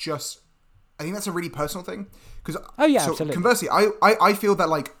that's a really personal thing. Absolutely. Conversely, I feel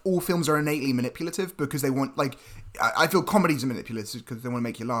that all films are innately manipulative because they want I feel comedies are manipulative because they want to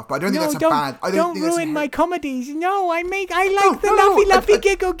make you laugh. But I don't think that's a bad. Don't ruin my comedies. No, I like the laughy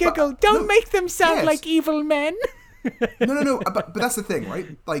giggle. Don't make them sound like evil men. No. But that's the thing,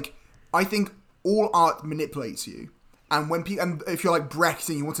 right? I think all art manipulates you, and and if you're like Brecht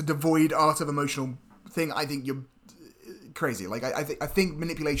and you want to devoid art of emotional thing, I think you're crazy. I think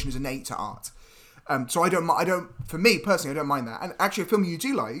manipulation is innate to art. So for me personally, I don't mind that. And actually, a film you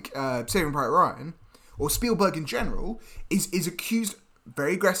do like, Saving Private Ryan, or Spielberg in general, is accused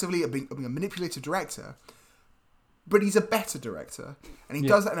very aggressively of being a manipulative director, but he's a better director, and he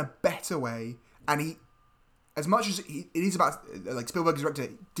does that in a better way. And he, as much as it is about Spielberg as a director,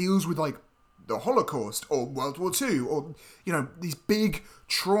 deals with the Holocaust or World War II or these big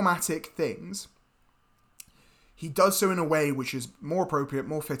traumatic things. He does so in a way which is more appropriate,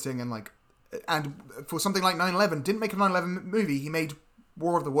 more fitting, and for something like 9/11, didn't make a 9/11 movie. He made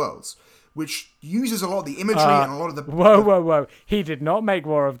War of the Worlds, which uses a lot of the imagery and a lot of the... Whoa. He did not make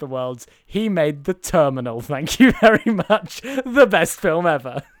War of the Worlds. He made The Terminal. Thank you very much. The best film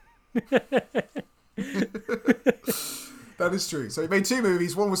ever. That is true. So he made two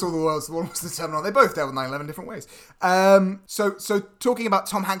movies. One was All the Worlds, one was The Terminal. They both dealt with 9/11 in different ways. So talking about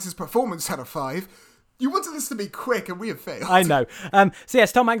Tom Hanks' performance out of 5... You wanted this to be quick, and we have failed. I know. So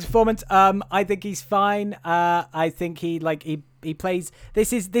yes, Tom Hanks' performance. I think he's fine. I think he plays.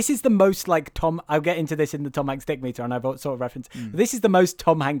 This is the most Tom. I'll get into this in the Tom Hanks Dick Meter, and I've sort of referenced. This is the most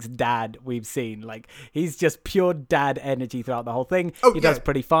Tom Hanks dad we've seen. He's just pure dad energy throughout the whole thing. He does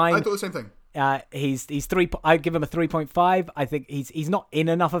pretty fine. I thought the same thing. He's 3. I'd give him a 3.5. I think he's not in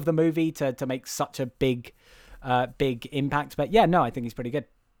enough of the movie to make such a big impact. But yeah, no, I think he's pretty good.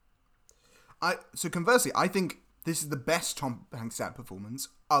 So conversely, I think this is the best Tom Hanks dad performance,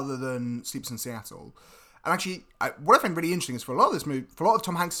 other than Sleepless in Seattle. And actually, what I find really interesting is for a lot of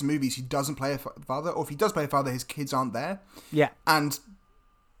Tom Hanks' movies, he doesn't play a father, or if he does play a father, his kids aren't there. Yeah. And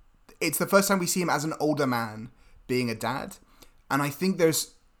it's the first time we see him as an older man being a dad. And I think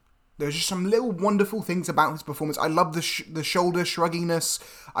there's just some little wonderful things about his performance. I love the shoulder shrugginess.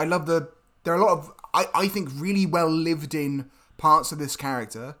 I love there are a lot of, I think, really well lived in parts of this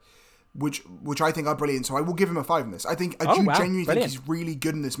character, which I think are brilliant. So I will give him a 5 in this. I genuinely think he's really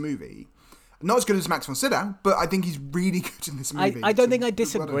good in this movie. Not as good as Max von Sydow, but I think he's really good in this movie. I don't think I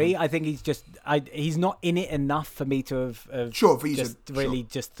disagree. I think he's just he's not in it enough for me to have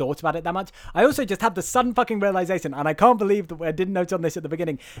just thought about it that much. I also just had the sudden fucking realization, and I can't believe that I didn't note on this at the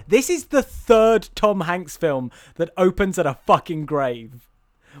beginning. This is the 3rd Tom Hanks film that opens at a fucking grave.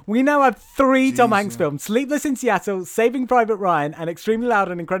 We now have 3 Tom Hanks films: Sleepless in Seattle, Saving Private Ryan, and Extremely Loud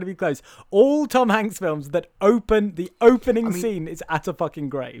and Incredibly Close. All Tom Hanks films that the opening scene is at a fucking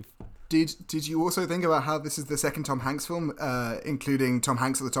grave. Did you also think about how this is the 2nd Tom Hanks film, including Tom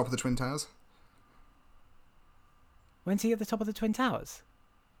Hanks at the top of the Twin Towers? When's he at the top of the Twin Towers?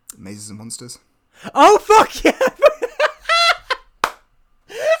 Mazes and Monsters. Oh, fuck yeah!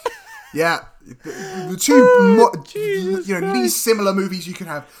 Yeah, the two least similar movies you could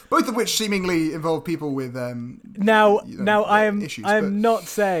have, both of which seemingly involve people with issues. I am not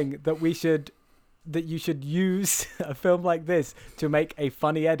saying that you should use a film like this to make a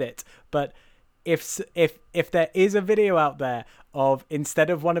funny edit, but if there is a video out there of, instead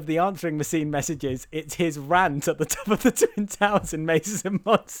of one of the answering machine messages, it's his rant at the top of the Twin Towers in Mazes and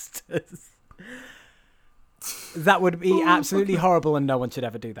Monsters. That would be absolutely horrible, and no one should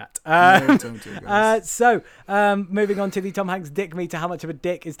ever do that. No, don't do it, guys. So, moving on to the Tom Hanks Dick Meter. How much of a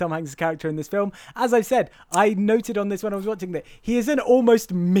dick is Tom Hanks' character in this film? As I said, I noted on this when I was watching that he is an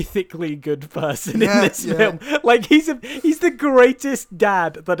almost mythically good person in this film. He's the greatest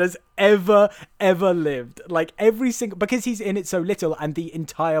dad that has ever lived. Every single, because he's in it so little, and the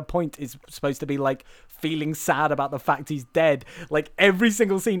entire point is supposed to be feeling sad about the fact he's dead. Like every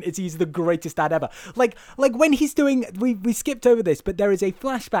single scene, he's the greatest dad ever. Like when he's doing, we skipped over this, but there is a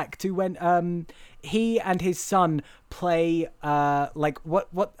flashback to when he and his son play oxymoron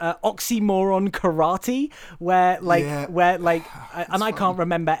karate, where and I can't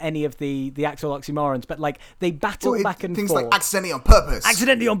remember any of the actual oxymorons, but like they battle back and things forth. like accidentally on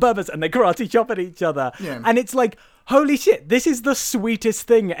purpose, and they karate chop at each other. Yeah. And it's like, holy shit, this is the sweetest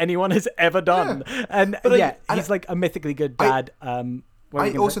thing anyone has ever done. Yeah. And he's like a mythically good dad. I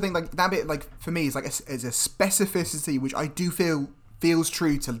also think like that bit, like for me, is like is a specificity which I do feel feels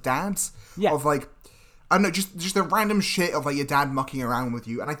true to dads. Yeah. Of like, I don't know, just the random shit of like your dad mucking around with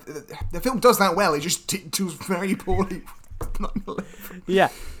you, and the film does that well. It just does very poorly. Yeah,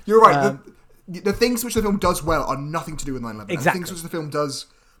 you're right. The things which the film does well are nothing to do with 9/11. Exactly. And the things which the film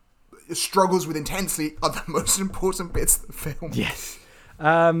struggles with intensely are the most important bits of the film. Yes.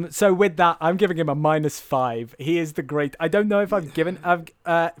 So with that, I'm giving him a -5. He is the great. I don't know if I've given. I've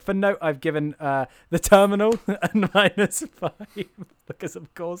given The Terminal a -5 because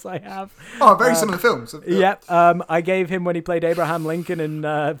of course I have. Oh, very similar films. Yep. I gave him when he played Abraham Lincoln in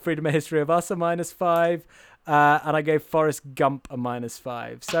Freedom: A History of Us a -5. And I gave Forrest Gump a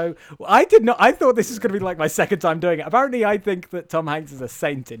 -5. So I thought this was going to be like my second time doing it. Apparently, I think that Tom Hanks is a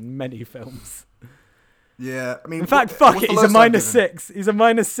saint in many films. Yeah, I mean, in fact, fuck it, he's a -6. He's a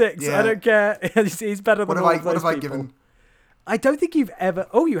 -6. Yeah. I don't care. He's better than all of those people. What have I given? I don't think you've ever.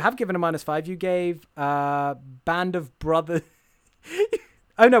 Oh, you have given a -5. You gave Band of Brothers.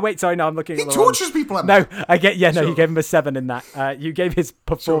 Oh no! Wait, sorry. No, I'm looking. He at the tortures wrong... people. No, I get. Yeah, no, sure. You gave him a 7 in that. You gave his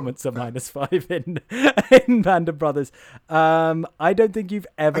performance a -5 in Band of Brothers. I don't think you've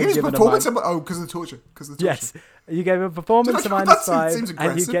ever given given performance. Because of the torture. Yes, you gave him a performance a -5, seems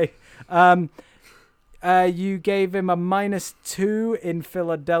and you gave him a -2 in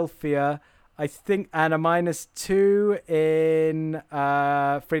Philadelphia, I think, and a -2 in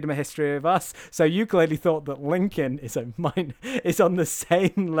Freedom: A History of Us. So you clearly thought that Lincoln is on the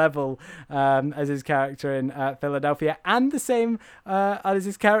same level as his character in Philadelphia, and the same as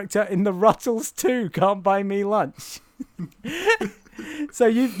his character in The Ruttles 2, Can't Buy Me Lunch. So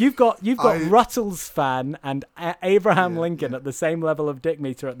you've got Ruttles fan and Abraham Lincoln at the same level of dick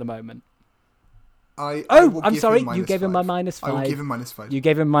meter at the moment. I'm sorry. You gave him a -5. I will give him -5. You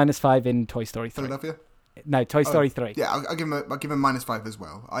gave him -5 in Toy Story 3. Philadelphia? No, Toy Story 3. Yeah, I'll give him -5 as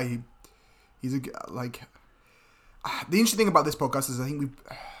well. He's like. The interesting thing about this podcast is I think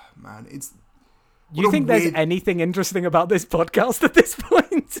it's. You think there's anything interesting about this podcast at this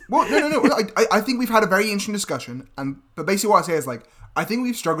point? Well, no. I think we've had a very interesting discussion, but basically what I say is like I think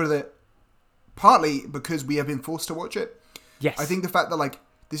we've struggled with it partly because we have been forced to watch it. Yes. I think the fact that like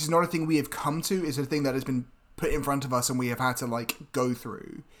this is not a thing we have come to, is a thing that has been put in front of us and we have had to like go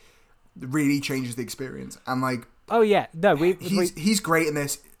through. Really changes the experience, and like. Oh yeah, no, he's great in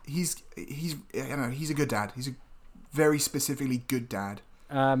this. He's a good dad. He's a very specifically good dad.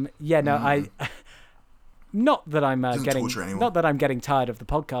 Not that I'm getting tired of the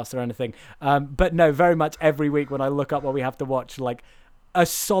podcast or anything, but no, very much every week when I look up what we have to watch, like a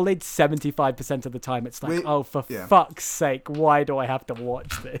solid 75% of the time, it's like, for fuck's sake, why do I have to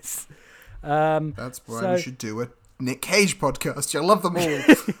watch this? That's why we should do a Nick Cage podcast. You'll love them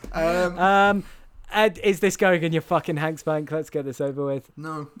all. Is this going in your fucking Hanks bank? Let's get this over with.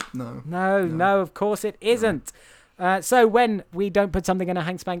 No, of course it isn't. So when we don't put something in a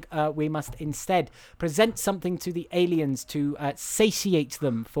Hanks bank, we must instead present something to the aliens to satiate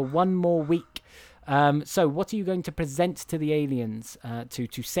them for one more week. So what are you going to present to the aliens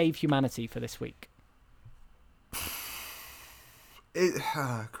to save humanity for this week?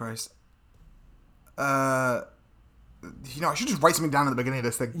 Christ. I should just write something down at the beginning of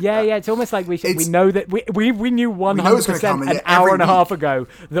this thing. Yeah, it's almost like we know that we knew 100% an hour and a half ago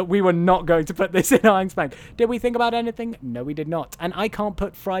that we were not going to put this in our Hanks bank. Did we think about anything? No, we did not. And I can't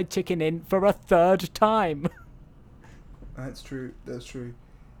put fried chicken in for a third time. That's true.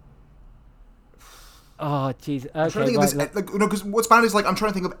 Oh, jeez. Okay, I'm trying to think of this, because what's bad is like I'm trying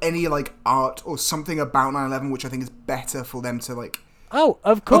to think of any like art or something about 9/11 which I think is better for them to like. Oh,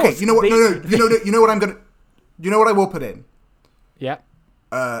 of course. Okay, you know what? You know what I'm gonna. You know what I will put in? Yeah.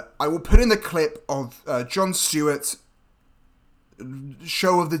 I will put in the clip of Jon Stewart's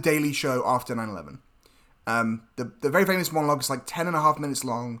show of The Daily Show after 9/11. The very famous monologue is like 10.5 minutes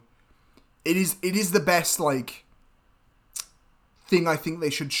long. It is the best like thing I think they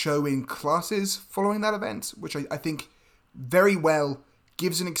should show in classes following that event, which I think very well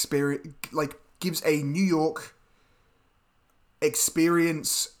gives an experience, like gives a New York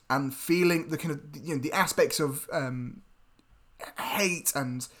experience and feeling the kind of the aspects of hate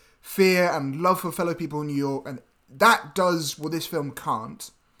and fear and love for fellow people in New York, and that does what this film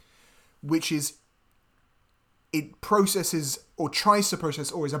can't, which is it processes or tries to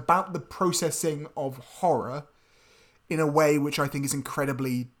process or is about the processing of horror in a way which I think is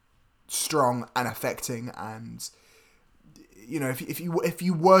incredibly strong and affecting. And you know, if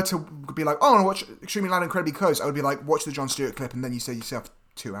you were to be like, oh, I want to watch Extremely Loud and Incredibly Close, I would be like, watch the Jon Stewart clip, and then you say yourself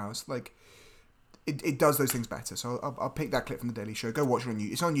 2 hours. Like, it does those things better. So I'll pick that clip from The Daily Show. Go watch it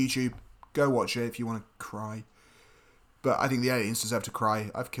it's on YouTube. Go watch it if you want to cry. But I think the aliens deserve to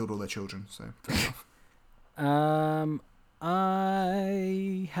cry. I've killed all their children, so fair enough.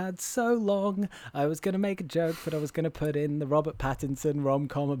 I had so long. I was going to make a joke, but I was going to put in the Robert Pattinson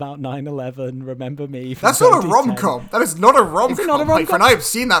rom-com about 9/11. Remember Me. That's not a rom-com. That is not a rom-com. Is it not a rom-com? And I've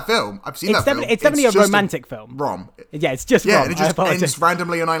seen that film. I've seen that film. It's definitely a romantic film. Yeah, it's just rom. And it just ends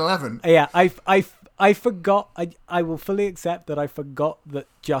randomly on 9/11. Yeah, I forgot. I will fully accept that I forgot that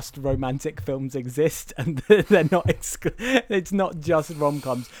just romantic films exist, and they're not. It's not just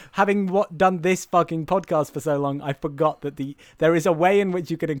rom-coms. Having done this fucking podcast for so long, I forgot that there is a way in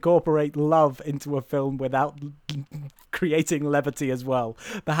which you can incorporate love into a film without creating levity as well.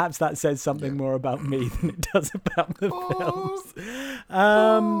 Perhaps that says something more about me than it does about the films.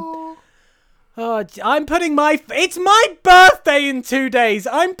 Oh, I'm putting it's my birthday in 2 days.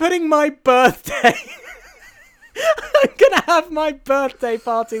 I'm putting my birthday. I'm gonna have my birthday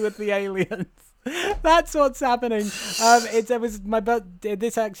party with the aliens. That's what's happening. It was my birthday.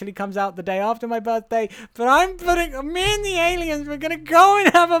 This actually comes out the day after my birthday, but me and the aliens, we're gonna go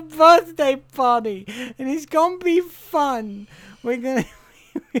and have a birthday party, and it's gonna be fun. We're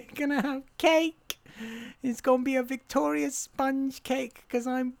gonna have cake. It's gonna be a Victoria sponge cake because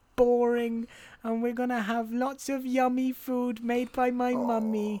I'm boring, and we're gonna have lots of yummy food made by my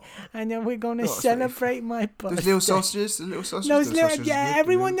mummy, and then we're gonna celebrate my birthday. Those little sausages.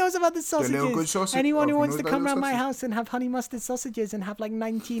 Everyone knows about the sausages. Little good sausages. Anyone who wants to come around my house and have honey mustard sausages and have like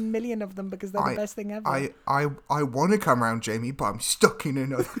 19 million of them because they're the best thing ever. I want to come around, Jamie, but I'm stuck in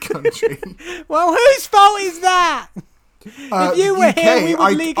another country. Well, whose fault is that? If you were here, we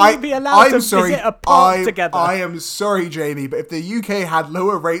would legally be allowed to visit a park together. I am sorry, Jamie, but if the UK had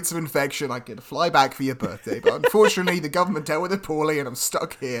lower rates of infection, I could fly back for your birthday. But unfortunately, the government dealt with it poorly, and I'm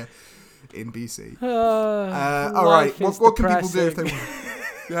stuck here in BC. All right, what can people do if they want?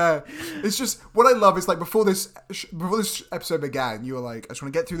 Yeah, it's just what I love is like before this episode began, you were like, I just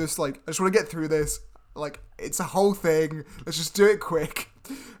want to get through this. Like, it's a whole thing. Let's just do it quick.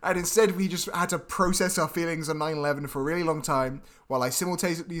 And instead, we just had to process our feelings on 9/11 for a really long time, while I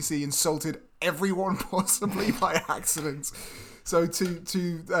simultaneously insulted everyone possibly by accident. So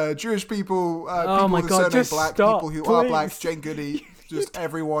to Jewish people, people with a surname Black, people who are Black, Jane Goody, just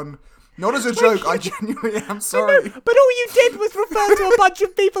everyone. Not as a joke, I genuinely am sorry. But all you did was refer to a bunch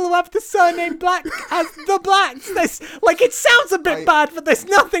of people who have the surname Black as the Blacks. It sounds a bit bad, but there's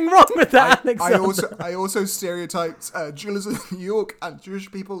nothing wrong with that, Alexander. I also stereotyped Jews in New York and Jewish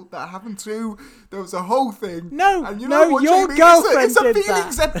people that happened too. There was a whole thing. No, and you know what, your Jamie? girlfriend did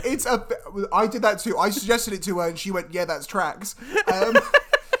that. I did that too. I suggested it to her and she went, yeah, that's tracks.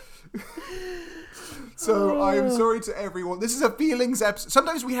 So I am sorry to everyone. This is a feelings episode.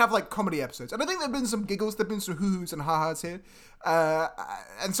 Sometimes we have like comedy episodes, and I think there've been some giggles, there've been some hoo-hoos and ha-has here,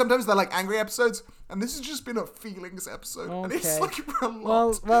 and sometimes they're like angry episodes. And this has just been a feelings episode, and it's like a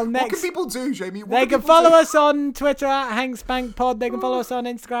lot. Well, next, what can people do, Jamie? They can follow us on Twitter at HanksBankPod. They can follow us on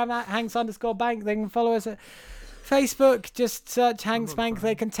Instagram at Hanks_Bank. They can follow us at Facebook, just search Hanks Bank.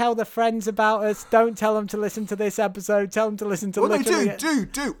 They can tell their friends about us. Don't tell them to listen to this episode. Tell them to listen to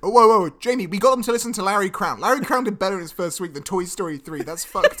do. Oh, whoa, Jamie, we got them to listen to Larry Crown. Larry Crown did better in his first week than Toy Story 3. That's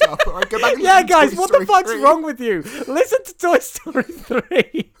fucked up. All right, go back and listen to guys, Toy what Story the fuck's 3. wrong with you? Listen to Toy Story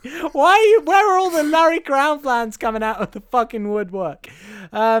 3. Where are all the Larry Crown fans coming out of the fucking woodwork?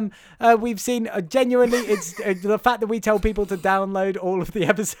 We've seen genuinely, it's the fact that we tell people to download all of the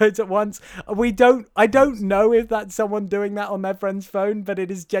episodes at once. I don't know if that's someone doing that on their friend's phone, but it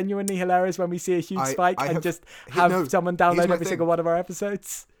is genuinely hilarious when we see a huge spike and just have someone download every single one of our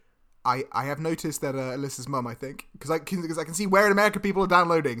episodes. I have noticed that Alyssa's mum, I think, because I can see where in America people are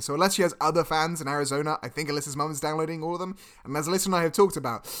downloading. So unless she has other fans in Arizona, I think Alyssa's mum is downloading all of them. And as Alyssa and I have talked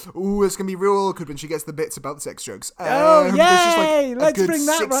about, it's going to be real awkward when she gets the bits about the sex jokes. Yay! Let's bring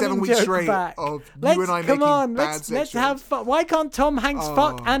that 6-7 weeks straight back. Of you and I making bad sex jokes. Have fun. Why can't Tom Hanks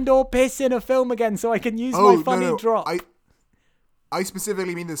fuck and or piss in a film again so I can use my funny drop? I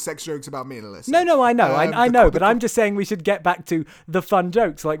specifically mean the sex jokes about me and Alyssa. No, I know. I know, but I'm just saying we should get back to the fun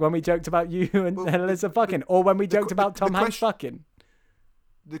jokes, like when we joked about you and Alyssa fucking, or when we joked about Tom Hanks fucking.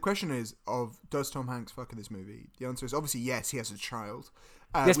 The question is, does Tom Hanks fuck in this movie? The answer is obviously yes, he has a child.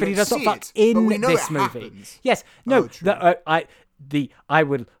 Yes, We but he don't does not see fuck it, in but we know this it movie. happens. Yes, no, Oh, true.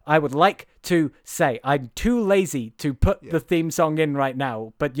 I would like to say I'm too lazy to put the theme song in right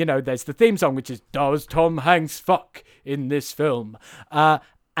now, but there's the theme song which is "Does Tom Hanks fuck in this film?"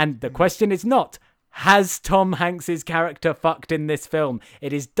 And the question is not has Tom Hanks's character fucked in this film.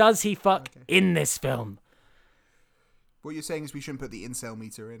 It is does he fuck in this film? What you're saying is we shouldn't put the incel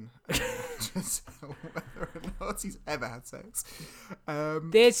meter in. Just whether or not he's ever had sex.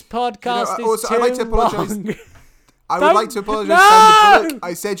 This podcast is also, too I'd like to apologise. long. I would like to apologise to No! Sandra Bullock.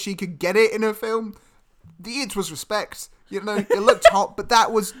 I said she could get it in her film. It was respect. It looked hot, but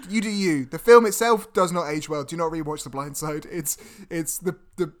that was you do you. The film itself does not age well. Do not rewatch The Blind Side. It's the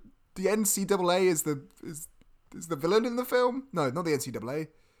NCAA is the villain in the film. No, not the NCAA.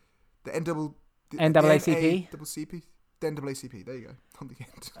 The NAACP. The NAACP. There you go. On the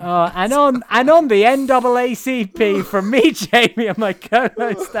end. And on the NAACP from me, Jamie, and my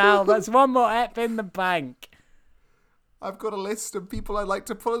co-host Al. That's one more ep in the bank. I've got a list of people I'd like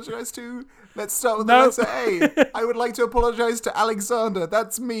to apologise to. Let's start with the letter A. I would like to apologise to Alexander.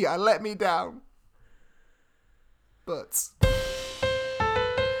 That's me. I let me down. But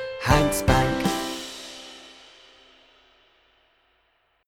Hanks Bank